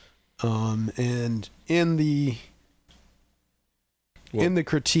 And in the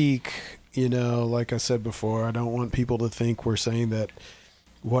critique, you know, like I said before, I don't want people to think we're saying that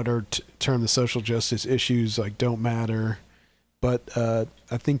what are termed the social justice issues like don't matter. But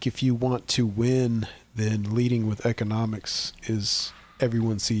I think if you want to win, then leading with economics is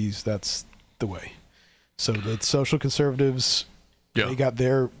everyone sees that's the way. So the social conservatives, they got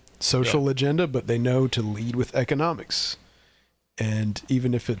their social agenda, but they know to lead with economics. And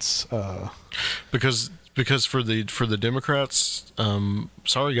even if it's because for the Democrats,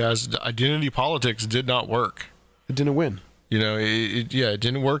 sorry guys, identity politics did not work. It didn't win. You know, it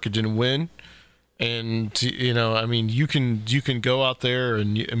didn't work. It didn't win. And you know, I mean, you can go out there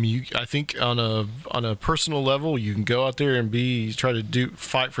and I think on a personal level, you can go out there and try to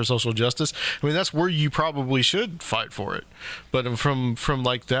fight for social justice. I mean, that's where you probably should fight for it. But from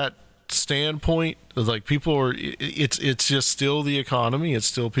like that standpoint, like people are, it's just still the economy. It's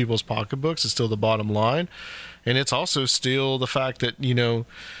still people's pocketbooks. It's still the bottom line, and it's also still the fact that, you know,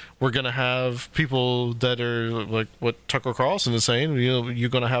 we're going to have people that are like what Tucker Carlson is saying. You know,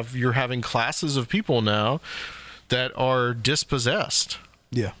 you're having classes of people now that are dispossessed.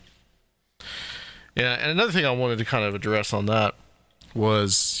 Yeah. Yeah. And another thing I wanted to kind of address on that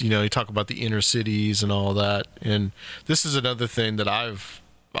was, you know, you talk about the inner cities and all that. And this is another thing that I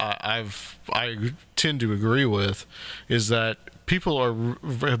tend to agree with, is that people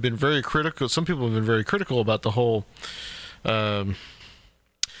have been very critical. Some people have been very critical about the whole,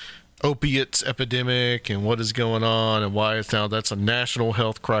 opiates epidemic and what is going on and why that's a national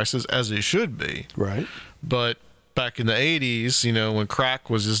health crisis, as it should be. Right. But back in the 80s, you know, when crack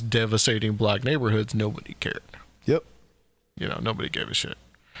was just devastating black neighborhoods, nobody cared. Yep. You know, nobody gave a shit.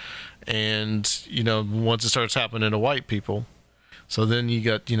 And, you know, once it starts happening to white people, so then you've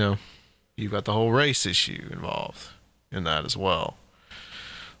got the whole race issue involved in that as well.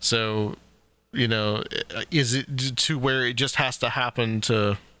 So, you know, is it to where it just has to happen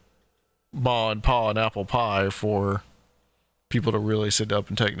to Ma and Pa and apple pie for people to really sit up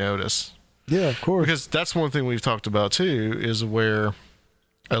and take notice? Yeah, of course. Because that's one thing we've talked about too, is where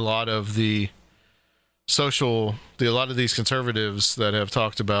a lot of these conservatives that have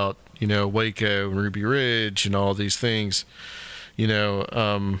talked about, you know, Waco and Ruby Ridge and all these things, you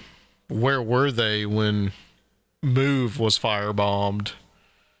know, where were they when Move was firebombed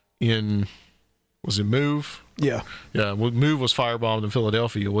was it Move? Yeah. Yeah. Move was firebombed in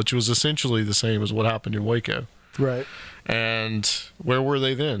Philadelphia, which was essentially the same as what happened in Waco. Right. And where were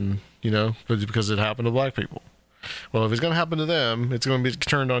they then? You know, because it happened to black people. Well, if it's going to happen to them, it's going to be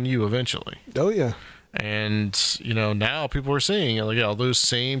turned on you eventually. Oh, yeah. And, you know, now people are seeing, like, all those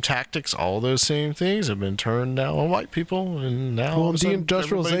same tactics, all those same things have been turned now on white people. And now, well,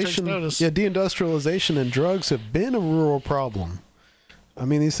 deindustrialization and drugs have been a rural problem. I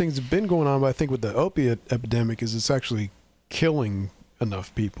mean, these things have been going on, but I think with the opiate epidemic is it's actually killing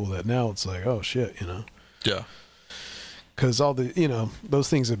enough people that now it's like, oh shit, you know? Yeah. Because all the, you know, those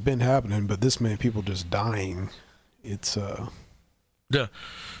things have been happening, but this many people just dying. It's, yeah.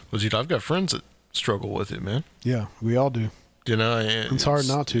 Well, I've got friends that struggle with it, man. Yeah, we all do. You know, it's hard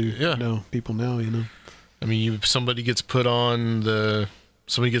not to. Yeah. Know people now, you know. I mean, somebody gets put on these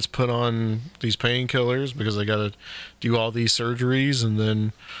painkillers because they got to do all these surgeries, and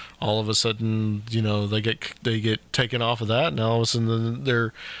then all of a sudden, you know, they get taken off of that, and all of a sudden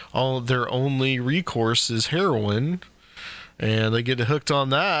their only recourse is heroin, and they get hooked on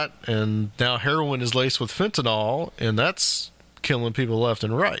that, and now heroin is laced with fentanyl, and that's killing people left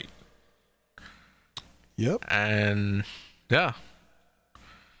and right. Yep. And yeah,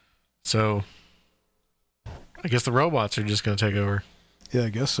 so I guess the robots are just going to take over. Yeah, I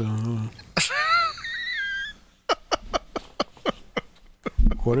guess so.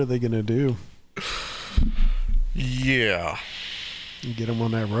 What are they going to do? Yeah. Get them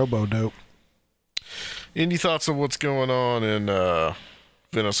on that robo-dope. Any thoughts on what's going on in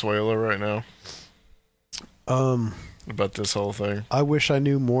Venezuela right now? About this whole thing? I wish I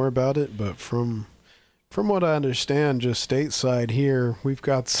knew more about it, but from what I understand, just stateside here, we've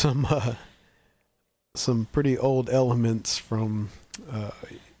got some pretty old elements from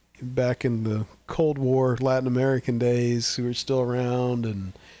back in the Cold War, Latin American days, who are still around,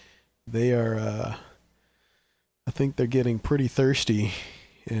 and they are, I think they're getting pretty thirsty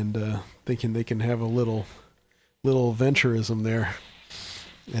and thinking they can have a little venturism there,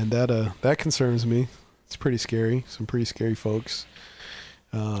 and that concerns me. It's pretty scary. Some pretty scary folks.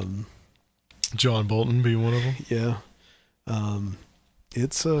 John Bolton be one of them. Yeah.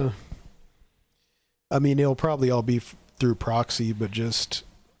 It's I mean, it'll probably all be through proxy, but just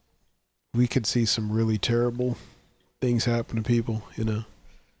we could see some really terrible things happen to people, you know,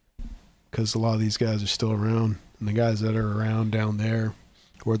 because a lot of these guys are still around, and the guys that are around down there,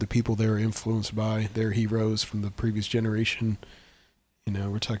 or the people they were influenced by, they're heroes from the previous generation, You know,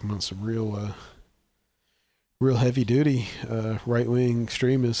 we're talking about some real heavy duty right-wing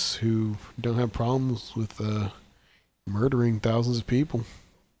extremists who don't have problems with murdering thousands of people.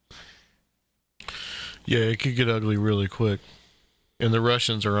 Yeah, it could get ugly really quick. And the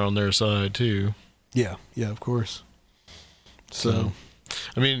Russians are on their side too. Yeah, of course. So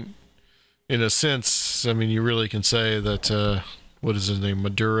I mean, in a sense, I mean, you really can say that, what is his name?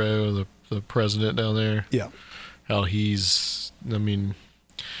 Maduro, the president down there. Yeah. How he has been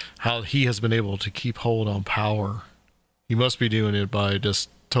able to keep hold on power. He must be doing it by just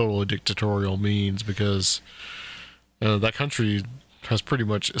total dictatorial means, because that country has pretty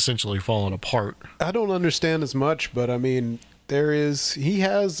much essentially fallen apart. I don't understand as much, but I mean, I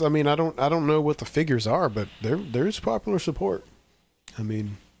don't know what the figures are, but there's popular support. I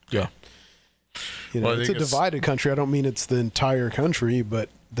mean, yeah. You know, it's a divided country. I don't mean it's the entire country, but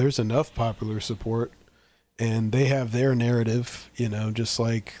there's enough popular support, and they have their narrative, you know, just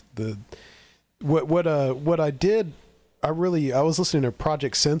like what I did. I was listening to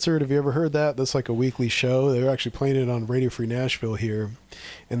Project Censored. Have you ever heard that? That's like a weekly show. They were actually playing it on Radio Free Nashville here,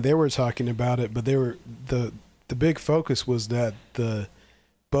 and they were talking about it, but the big focus was that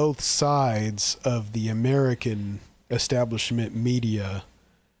both sides of the American establishment media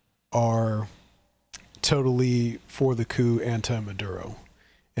are totally for the coup, anti-Maduro.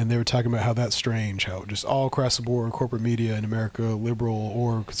 And they were talking about how that's strange, how just all across the board, corporate media in America, liberal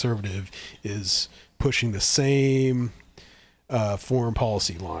or conservative, is pushing the same foreign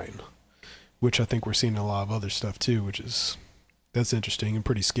policy line, which I think we're seeing in a lot of other stuff too, that's interesting and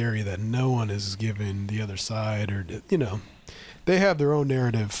pretty scary that no one is giving the other side, or, you know, they have their own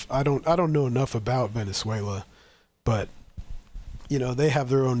narrative. I don't know enough about Venezuela, but, you know, they have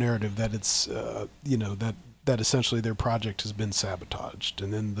their own narrative that it's, you know, that essentially their project has been sabotaged.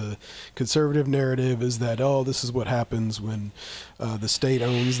 And then the conservative narrative is that, oh, this is what happens when the state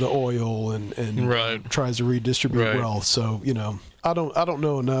owns the oil and right. tries to redistribute wealth. So, you know, I don't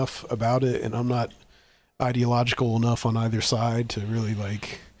know enough about it, and I'm not ideological enough on either side to really,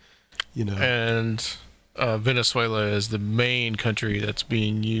 like, you know. And Venezuela is the main country that's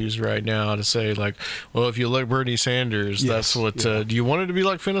being used right now to say, like, well, if you like Bernie Sanders, yes, that's what. yeah. Do you want it to be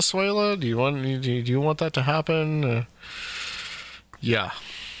like Venezuela? Do you want that to happen? Yeah,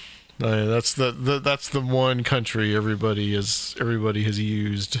 that's the one country everybody has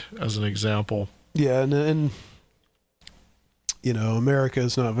used as an example. Yeah, and you know, America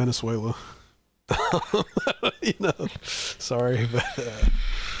is not Venezuela. You know, sorry, but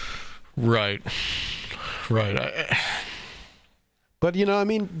right. But you know, I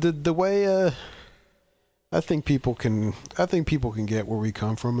mean, the way I think people can get where we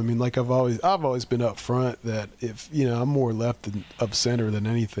come from. I mean, like I've always been upfront that if, you know, I'm more left of center than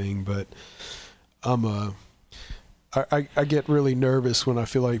anything, but I get really nervous when I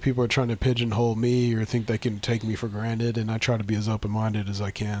feel like people are trying to pigeonhole me or think they can take me for granted, and I try to be as open-minded as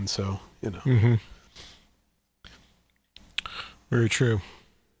I can. So, you know. Mm-hmm. Very true.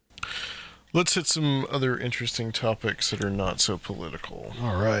 Let's hit some other interesting topics that are not so political.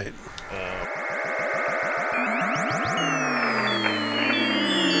 All right.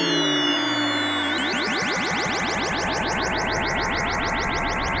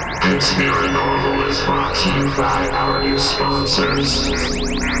 Conspirinormal is brought to you by our new sponsors.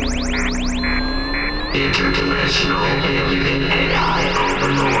 Interdimensional alien AI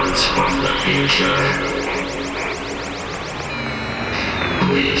overlords from the future.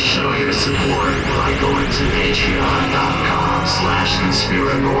 Please show your support by going to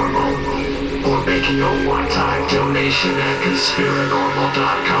patreon.com/Conspirinormal or making a one-time donation at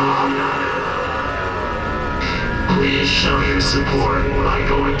Conspirinormal.com. Please show your support by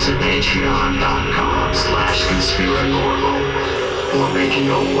going to patreon.com/Conspirinormal or making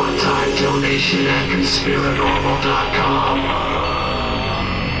a one-time donation at Conspirinormal.com.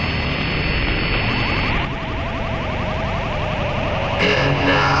 And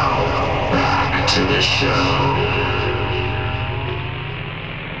now, back to the show.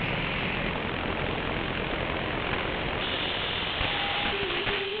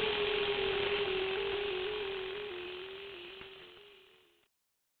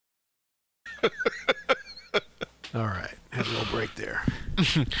 All right. Had a little break there.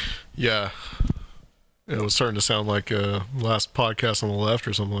 Yeah. It was starting to sound like last podcast on the left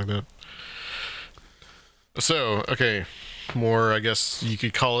or something like that. So, okay. More, I guess you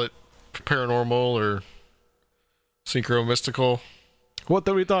could call it paranormal or synchro-mystical. What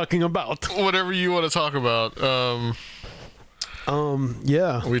are we talking about? Whatever you want to talk about.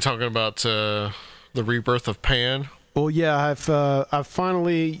 Yeah. Are we talking about the Rebirth of Pan? Well, yeah, I've been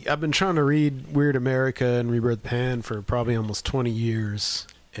trying to read Weird America and Rebirth of Pan for probably almost 20 years,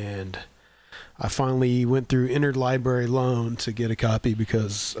 and I finally went through interlibrary loan to get a copy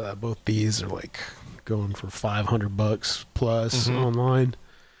because both these are like going for $500 plus online.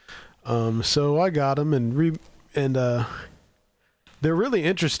 So I got them and they're really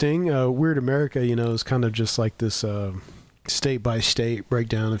interesting. Weird America, is kind of just like this state by state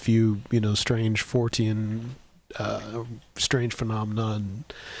breakdown, a few strange Fortean strange phenomenon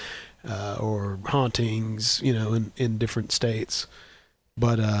or hauntings, in different states.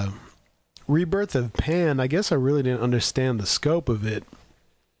 But Rebirth of Pan, I guess I really didn't understand the scope of it.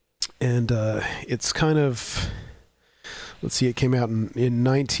 And it's kind of, let's see, it came out in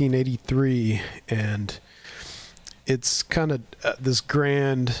 1983, and it's kind of this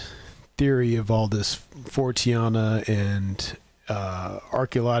grand theory of all this Forteana and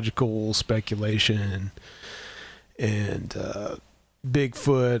archaeological speculation and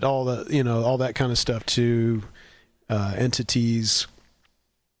Bigfoot, all that kind of stuff too, entities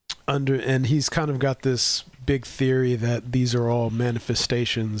and he's kind of got this big theory that these are all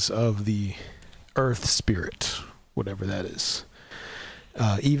manifestations of the earth spirit, whatever that is.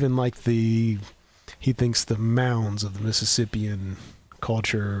 Even like he thinks the mounds of the Mississippian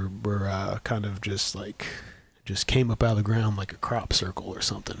culture were kind of just came up out of the ground like a crop circle or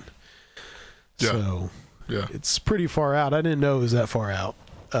something. Yeah. So yeah, it's pretty far out. I didn't know it was that far out.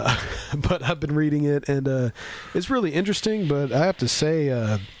 But I've been reading it, and it's really interesting, but I have to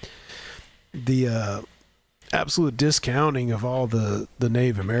say the absolute discounting of all the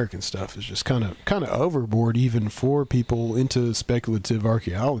Native American stuff is just kind of overboard, even for people into speculative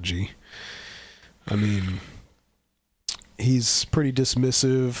archaeology. I mean, he's pretty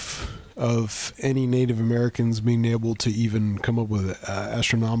dismissive of any Native Americans being able to even come up with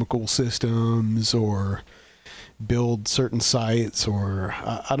astronomical systems or build certain sites, or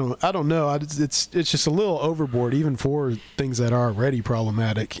I don't know. It's just a little overboard, even for things that are already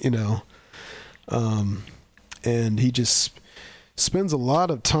problematic, and he just spends a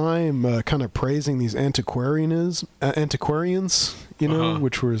lot of time kind of praising these antiquarians,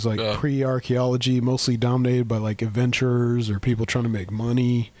 which was like pre-archaeology, mostly dominated by like adventurers or people trying to make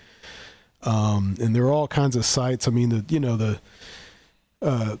money. And there are all kinds of sites. I mean, the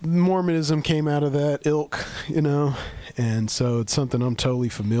Mormonism came out of that ilk, and so it's something I'm totally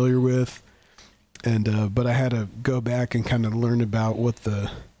familiar with. And but I had to go back and kind of learn about what the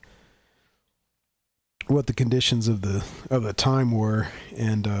conditions of the time were,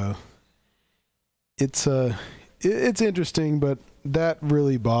 and it's interesting, but that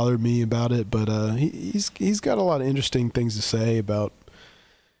really bothered me about it. But he's got a lot of interesting things to say about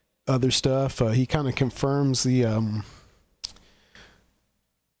other stuff. He kind of confirms the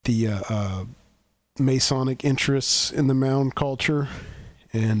Masonic interests in the mound culture,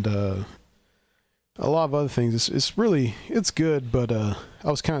 and a lot of other things. It's good, but I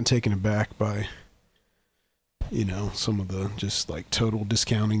was kind of taken aback by some of the just like total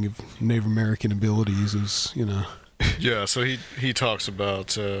discounting of Native American abilities is, Yeah, so he talks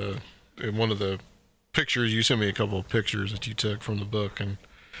about in one of the pictures, you sent me a couple of pictures that you took from the book, and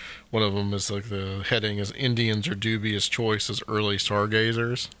one of them is like the heading is Indians are dubious choice as early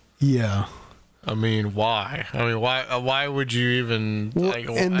stargazers. Yeah. I mean, why? Why would you even?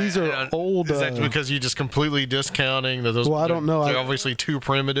 And these are old. Is that because you just completely discounting that those? Well, I don't know. They're obviously too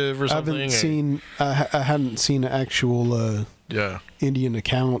primitive or something. I hadn't seen an actual Indian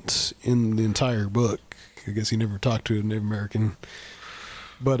account in the entire book. I guess he never talked to a Native American.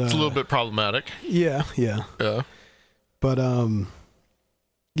 But it's a little bit problematic. Yeah. But I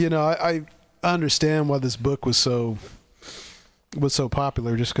understand why this book was so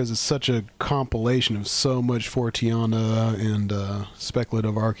popular, just because it's such a compilation of so much Forteana and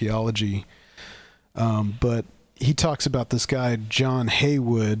speculative archaeology. But he talks about this guy John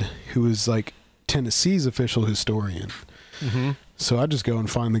Haywood, who is like Tennessee's official historian. Mm-hmm. So I just go and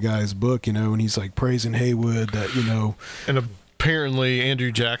find the guy's book, and he's like praising Haywood that and apparently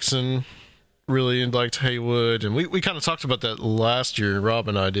Andrew Jackson really liked Haywood, and we kind of talked about that last year. Rob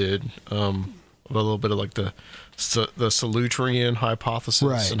and I did a little bit of like the Solutrean hypothesis,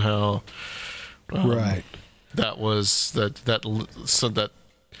 right, and how that was that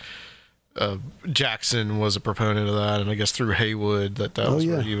Jackson was a proponent of that, and I guess through Haywood that was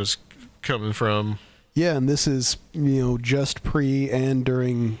where he was coming from. Yeah, and this is just pre and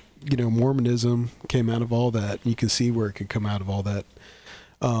during Mormonism came out of all that. You can see where it could come out of all that.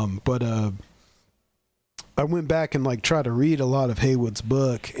 But I went back and like tried to read a lot of Haywood's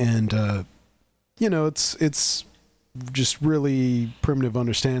book, and it's just really primitive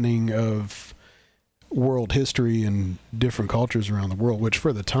understanding of world history and different cultures around the world, which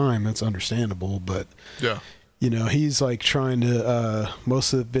for the time that's understandable, but yeah, you know, he's like trying to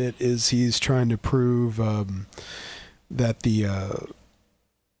most of it is he's trying to prove that the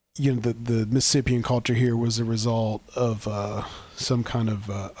you know, the Mississippian culture here was a result of some kind of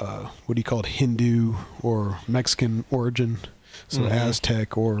what do you call it, Hindu or Mexican origin, so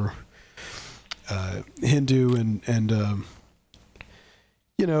Aztec or Hindu, and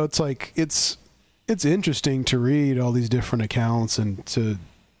you know, it's like it's interesting to read all these different accounts, and to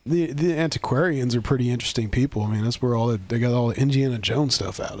the antiquarians are pretty interesting people. I mean, that's where they got all the Indiana Jones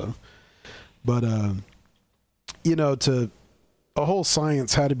stuff out of. But you know, a whole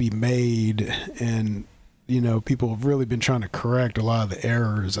science had to be made, and you know, people have really been trying to correct a lot of the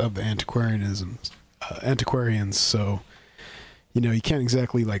errors of the antiquarians. So, you know, you can't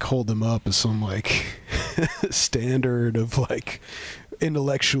exactly like hold them up as some like standard of like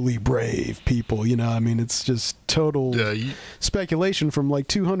intellectually brave people, you know. I mean, it's just total speculation from like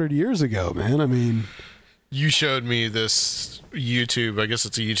 200 years ago, man. I mean, you showed me this YouTube, I guess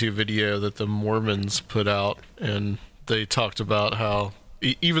it's a YouTube video that the Mormons put out, and they talked about how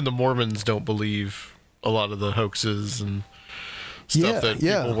even the Mormons don't believe a lot of the hoaxes and stuff that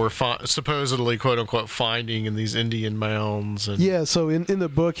people were supposedly, quote unquote, finding in these Indian mounds. And yeah, so in the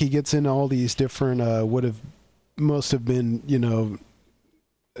book he gets into all these different most have been, you know,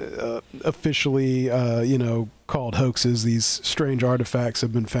 officially you know, called hoaxes. These strange artifacts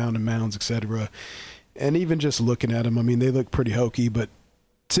have been found in mounds, etc. And even just looking at them, I mean, they look pretty hokey, but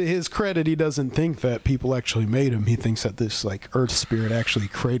to his credit, he doesn't think that people actually made them. He thinks that this like earth spirit actually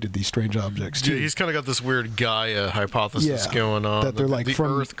created these strange objects too. Yeah, he's kind of got this weird Gaia hypothesis going on, that they're like the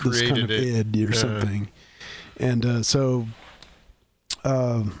from earth created this kind of id or something. And so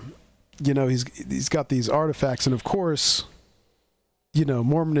you know, he's got these artifacts, and of course, you know,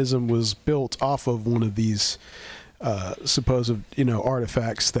 Mormonism was built off of one of these supposed, you know,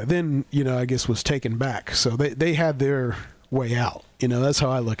 artifacts that then, you know, I guess was taken back. So they had their way out. You know, that's how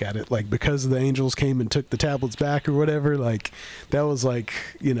I look at it. Like, because the angels came and took the tablets back or whatever, like that was like,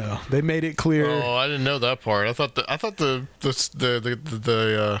 you know, they made it clear. Oh, I didn't know that part. I thought the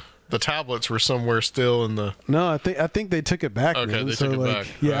tablets were somewhere still in the. No, I think they took it back. Okay, man. they so took it like, back.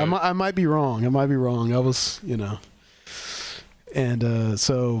 Yeah, right. I might be wrong. I was, you know, and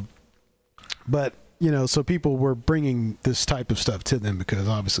so, but you know, so people were bringing this type of stuff to them because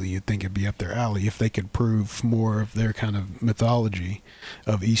obviously you'd think it'd be up their alley if they could prove more of their kind of mythology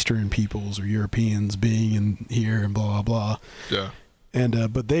of Eastern peoples or Europeans being in here and blah, blah, blah. Yeah.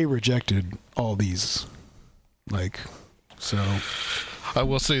 And, but they rejected all these, like, so. I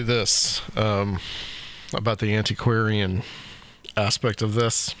will say this, about the antiquarian aspect of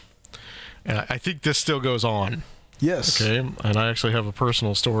this. And I think this still goes on. Yes. Okay. And I actually have a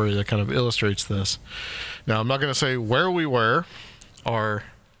personal story that kind of illustrates this. Now, I'm not going to say where we were or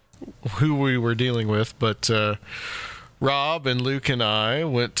who we were dealing with, but Rob and Luke and I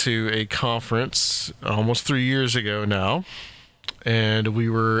went to a conference almost 3 years ago now. And we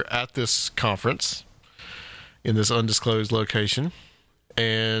were at this conference in this undisclosed location.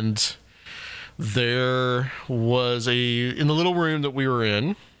 And there was in the little room that we were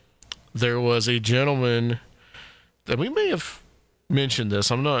in, there was a gentleman. And we may have mentioned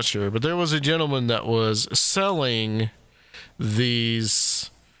this, I'm not sure, but there was a gentleman that was selling these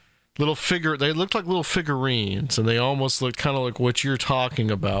little they looked like little figurines, and they almost looked kind of like what you're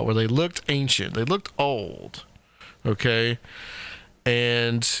talking about, where they looked ancient, they looked old, okay?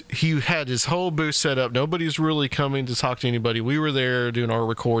 And he had his whole booth set up. Nobody's really coming to talk to anybody. We were there doing our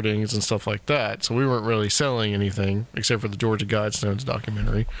recordings and stuff like that, so we weren't really selling anything, except for the Georgia Guidestones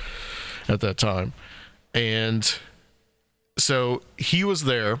documentary at that time. And so he was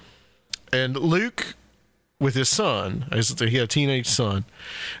there, and Luke with his son, he had a teenage son,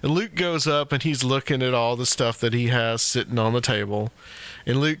 and Luke goes up and he's looking at all the stuff that he has sitting on the table,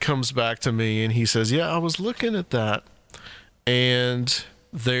 and Luke comes back to me and he says, yeah, I was looking at that, and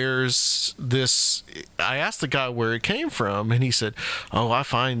there's this. I asked the guy where it came from, and he said, oh, I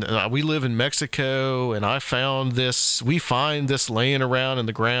find we live in Mexico, and I found this. We find this laying around in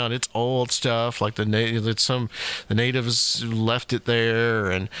the ground. It's old stuff, like the natives left it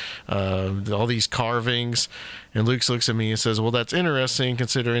there, and all these carvings. And Luke looks at me and says, well, that's interesting,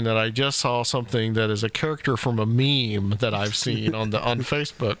 considering that I just saw something that is a character from a meme that I've seen on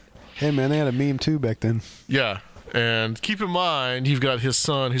Facebook. Hey man, they had a meme too back then. Yeah. And keep in mind, you've got his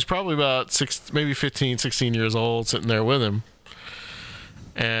son, who's probably about 15, 16 years old, sitting there with him.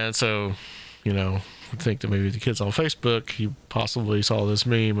 And so, you know, I think that maybe the kid's on Facebook. He possibly saw this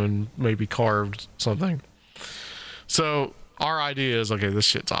meme and maybe carved something. So our idea is, okay, this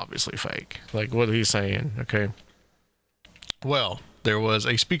shit's obviously fake. Like, what are you saying? Okay. Well, there was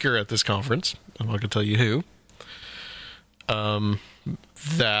a speaker at this conference, I'm not going to tell you who,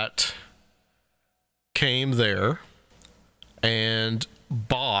 that came there and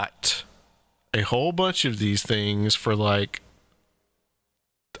bought a whole bunch of these things for like,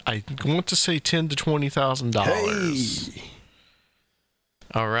 I want to say $10,000 to $20,000. Hey.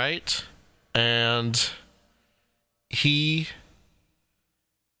 All right. And the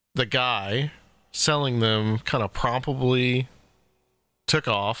guy selling them kind of promptly took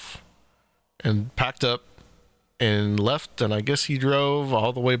off and packed up and left, and I guess he drove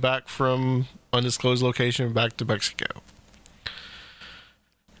all the way back from undisclosed location back to Mexico.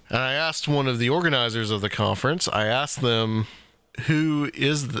 And I asked one of the organizers of the conference, I asked them,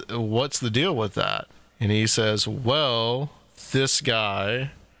 what's the deal with that? And he says, well, this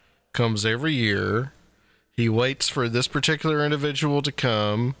guy comes every year. He waits for this particular individual to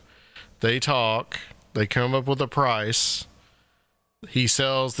come. They talk. They come up with a price. He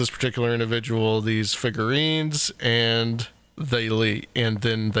sells this particular individual these figurines, and they leave. And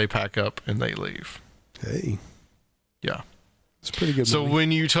then they pack up and they leave. Hey. Yeah. It's pretty good. So movie.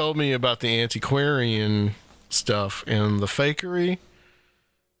 when you told me about the antiquarian stuff and the fakery,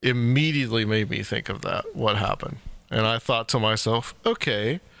 immediately made me think of that, what happened. And I thought to myself,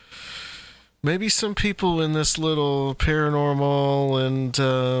 okay, maybe some people in this little paranormal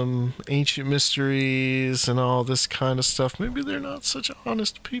and ancient mysteries and all this kind of stuff, maybe they're not such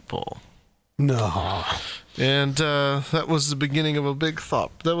honest people. No. And that was the beginning of a big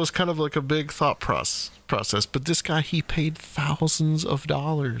thought. That was kind of like a big thought process. But this guy, he paid thousands of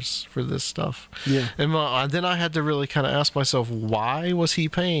dollars for this stuff. Yeah. And then I had to really kind of ask myself, why was he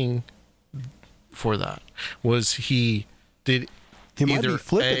paying for that? Was he might either be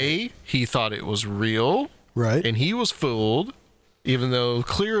flipping A, he thought it was real, right, and he was fooled, even though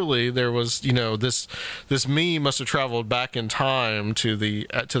clearly there was, this meme must have traveled back in time to the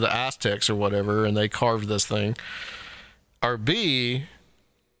Aztecs or whatever, and they carved this thing. Or B,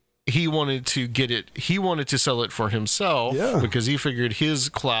 he wanted to sell it for himself, because he figured his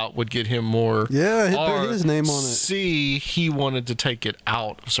clout would get him more. Yeah, he put his name on it. C, he wanted to take it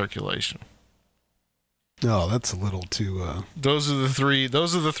out of circulation. No, that's a little too. Those are the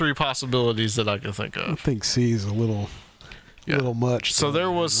three possibilities that I can think of. I think C is a little much. So there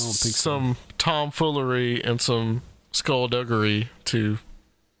was some tomfoolery and some skullduggery, to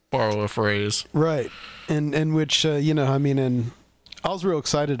borrow a phrase. Right, and which and I was real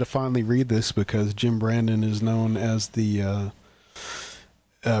excited to finally read this because Jim Brandon is known as the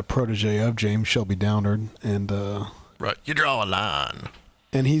protege of James Shelby Downard, and right, you draw a line.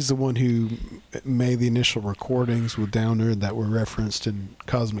 And he's the one who made the initial recordings with Downard that were referenced in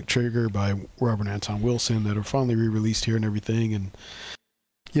Cosmic Trigger by Robert Anton Wilson that are finally re-released here and everything. And,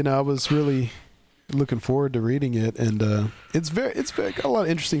 I was really looking forward to reading it. And it's got a lot of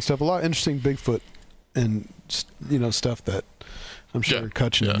interesting stuff, a lot of interesting Bigfoot and, stuff that I'm sure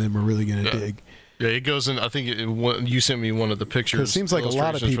Kutchin and them are really going to dig. Yeah, it goes in. I think you sent me one of the pictures. It seems like a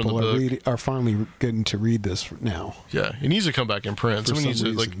lot of people are finally getting to read this now. Yeah, it needs to come back in print. Someone needs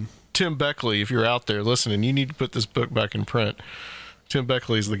to, like Tim Beckley, if you're out there listening, you need to put this book back in print. Tim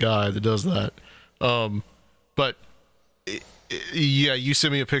Beckley's the guy that does that. But you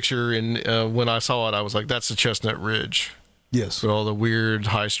sent me a picture, and when I saw it, I was like, "That's the Chestnut Ridge." Yes. So all the weird,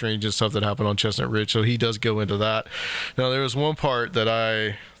 high strange and stuff that happened on Chestnut Ridge. So he does go into that. Now, there was one part that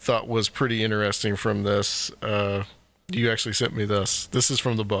I thought was pretty interesting from this. You actually sent me this. This is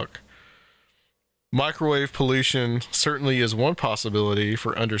from the book. Microwave pollution certainly is one possibility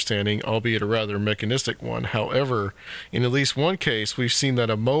for understanding, albeit a rather mechanistic one. However, in at least one case, we've seen that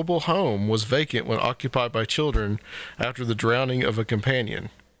a mobile home was vacant when occupied by children after the drowning of a companion.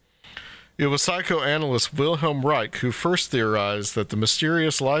 It was psychoanalyst Wilhelm Reich who first theorized that the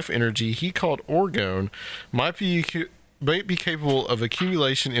mysterious life energy he called orgone might be capable of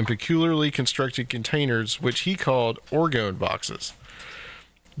accumulation in peculiarly constructed containers, which he called orgone boxes.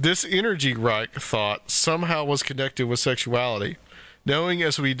 This energy, Reich thought, somehow was connected with sexuality. Knowing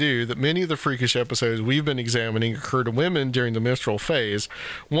as we do that many of the freakish episodes we've been examining occur to women during the menstrual phase,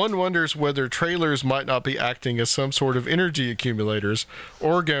 one wonders whether trailers might not be acting as some sort of energy accumulators,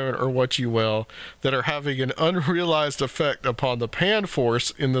 orgone or what you will, that are having an unrealized effect upon the pan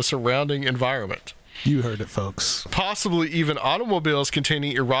force in the surrounding environment. You heard it, folks. Possibly even automobiles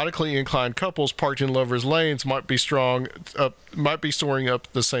containing erotically inclined couples parked in lovers' lanes might be storing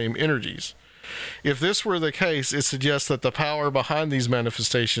up the same energies. If this were the case, it suggests that the power behind these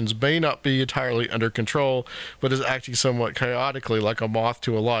manifestations may not be entirely under control, but is acting somewhat chaotically like a moth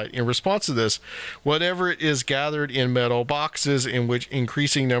to a light. In response to this, whatever it is gathered in metal boxes in which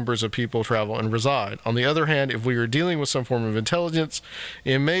increasing numbers of people travel and reside. On the other hand, if we are dealing with some form of intelligence,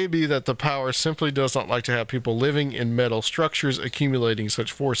 it may be that the power simply does not like to have people living in metal structures accumulating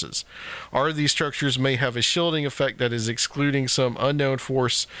such forces. Or these structures may have a shielding effect that is excluding some unknown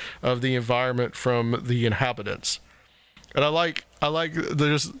force of the environment from the inhabitants. And I like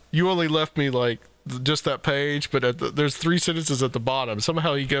there's, you only left me like just that page, but there's 3 sentences at the bottom.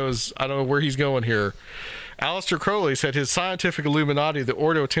 Somehow he goes, I don't know where he's going here. Aleister Crowley said his scientific Illuminati, the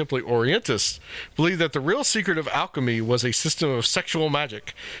Ordo Templi Orientis, believed that the real secret of alchemy was a system of sexual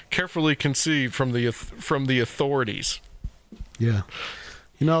magic, carefully conceived from the authorities. Yeah.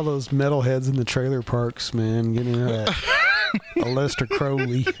 You know all those metalheads in the trailer parks, man, getting that Aleister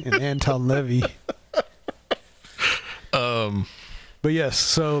Crowley and Anton Levy. But yes,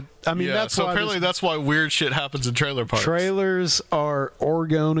 so I mean, that's so why apparently that's why weird shit happens in trailer parks. Trailers are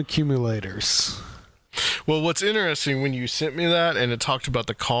orgone accumulators. Well, what's interesting, when you sent me that and it talked about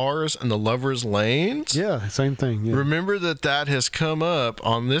the cars and the lovers' lanes. Yeah, same thing. Yeah. Remember that has come up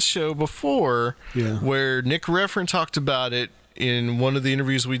on this show before, where Nick Refn talked about it in one of the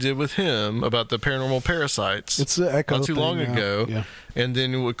interviews we did with him about the paranormal parasites. It's the echo not too long ago. Yeah. And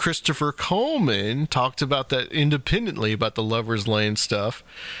then Christopher Coleman talked about that independently, about the lovers' lane stuff.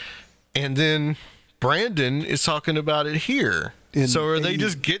 And then Brandon is talking about it here. So are they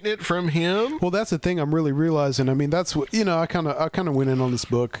just getting it from him? Well, that's the thing I'm really realizing. I mean, that's what, you know, I kind of went in on this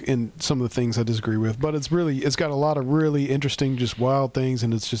book and some of the things I disagree with, but it's got a lot of really interesting, just wild things,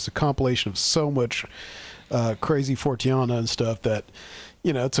 and it's just a compilation of so much crazy Fortiana and stuff that,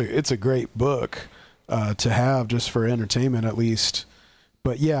 you know, it's a great book to have just for entertainment at least.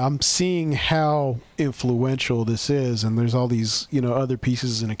 But yeah, I'm seeing how influential this is, and there's all these, you know, other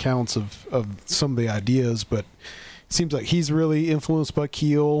pieces and accounts of some of the ideas, but it seems like he's really influenced by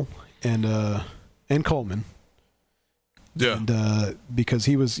Keel and Coleman. Yeah. And because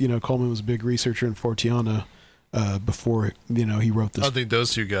he was, you know, Coleman was a big researcher in Fortiana before, you know, he wrote this. I think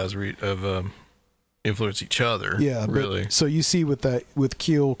those two guys have influenced each other. Yeah, really. So you see with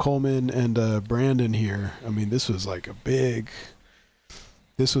Keel, Coleman, and Brandon here, I mean, this was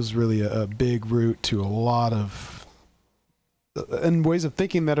really a big root to a lot of and ways of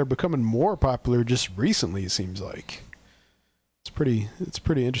thinking that are becoming more popular just recently. It seems like it's pretty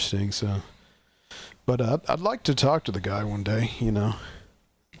interesting. So, but I'd like to talk to the guy one day. You know,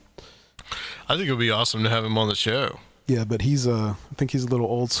 I think it would be awesome to have him on the show. Yeah, but I think he's a little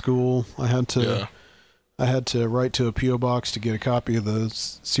old school. I had to write to a PO box to get a copy of the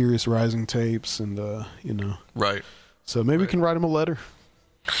Sirius Rising tapes, and you know, right. So maybe we can write him a letter.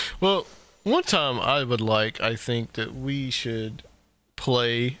 Well, one time I think that we should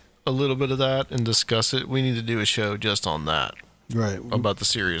play a little bit of that and discuss it. We need to do a show just on that. Right. About the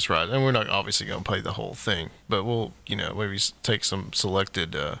Sirius Ride. And we're not obviously going to play the whole thing, but we'll, you know, maybe take some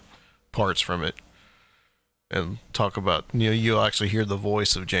selected parts from it and talk about, you know, you'll actually hear the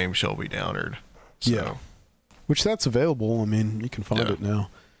voice of James Shelby Downard. So. Yeah. Which that's available. I mean, you can find it now.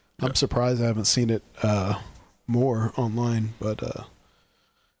 I'm surprised I haven't seen it more online, but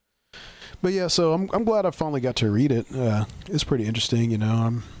yeah, so I'm glad I finally got to read it. It's pretty interesting, you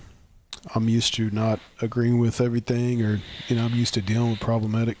know. I'm used to not agreeing with everything, or, you know, I'm used to dealing with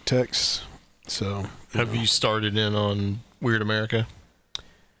problematic texts. So have you started in on Weird America?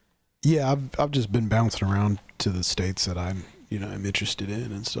 Yeah, I've just been bouncing around to the states that I'm interested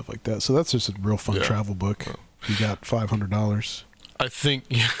in and stuff like that. So that's just a real fun travel book. You got $500. I think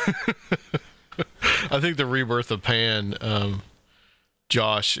the Rebirth of Pan,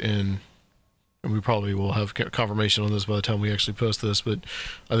 Josh and we probably will have confirmation on this by the time we actually post this, but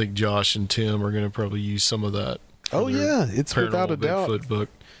I think Josh and Tim are going to probably use some of that. Oh yeah, it's without a doubt. Bigfoot book.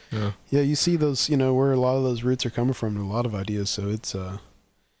 Yeah. Yeah, you see those, you know, where a lot of those roots are coming from, and a lot of ideas. So it's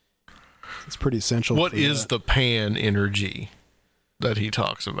pretty essential. What is the pan energy that he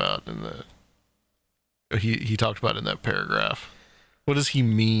talks about in he talked about in that paragraph? What does he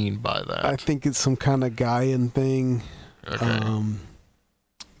mean by that? I think it's some kind of Gaian thing. Okay.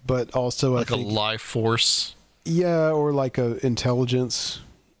 But also like a life force. Yeah, or like a intelligence,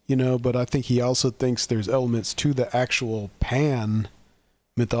 you know, but I think he also thinks there's elements to the actual Pan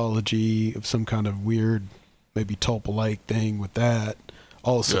mythology of some kind of weird, maybe tulpa-like thing with that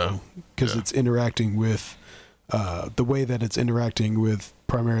also, because it's interacting with the way that it's interacting with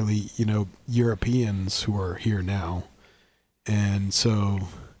primarily, you know, Europeans who are here now. And so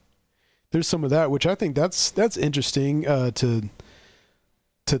there's some of that, which I think that's interesting to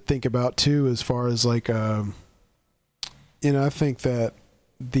to think about too, as far as like, I think that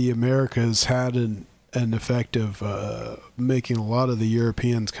the Americas had an effect of making a lot of the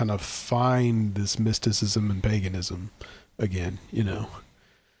Europeans kind of find this mysticism and paganism again,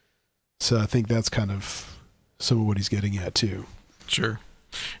 So I think that's kind of some of what he's getting at too. Sure.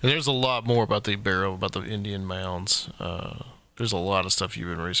 And there's a lot more about the Indian mounds. There's a lot of stuff you've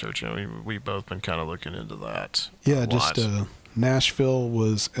been researching. We've both been kind of looking into that. Yeah, just Nashville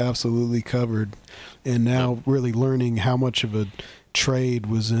was absolutely covered, and now really learning how much of a trade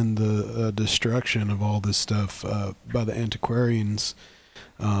was in the destruction of all this stuff by the antiquarians.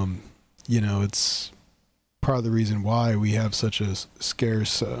 It's part of the reason why we have such a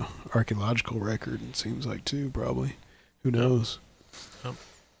scarce archaeological record, it seems like, too, probably. Who knows? Yep.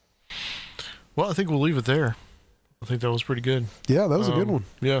 Well, I think we'll leave it there. I think that was pretty good. Yeah, that was a good one.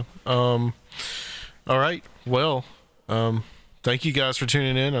 Yeah. All right. Well, thank you guys for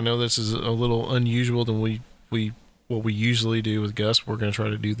tuning in. I know this is a little unusual than what we usually do with guests. We're going to try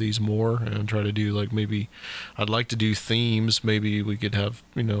to do these more and try to do I'd like to do themes. Maybe we could have,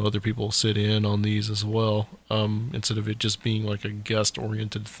 other people sit in on these as well, instead of it just being like a guest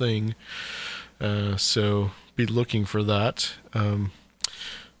oriented thing. So be looking for that.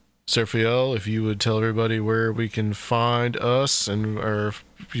 Seraphiel, if you would tell everybody where we can find us and our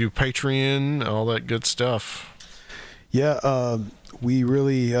Patreon, all that good stuff. Yeah, we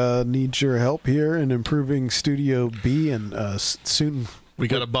really need your help here in improving Studio B, and soon we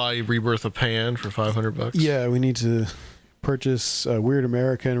got to buy Rebirth of Pan for $500. Yeah, we need to purchase Weird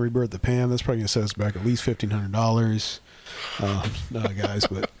America and Rebirth of Pan. That's probably going to set us back at least $1,500. No, guys,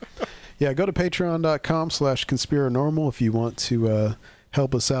 but yeah, go to patreon.com/Conspirinormal if you want to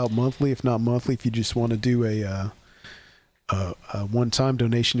help us out monthly. If not monthly, if you just want to do a one-time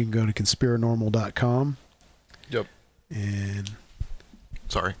donation, you can go to Conspirinormal.com. Yep. And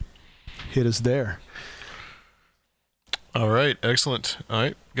hit us there. All right, excellent. All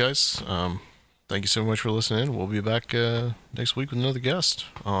right, guys, thank you so much for listening. We'll be back next week with another guest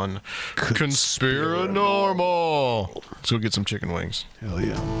on Conspirinormal. Let's go get some chicken wings. Hell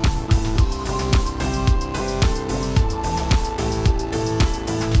yeah.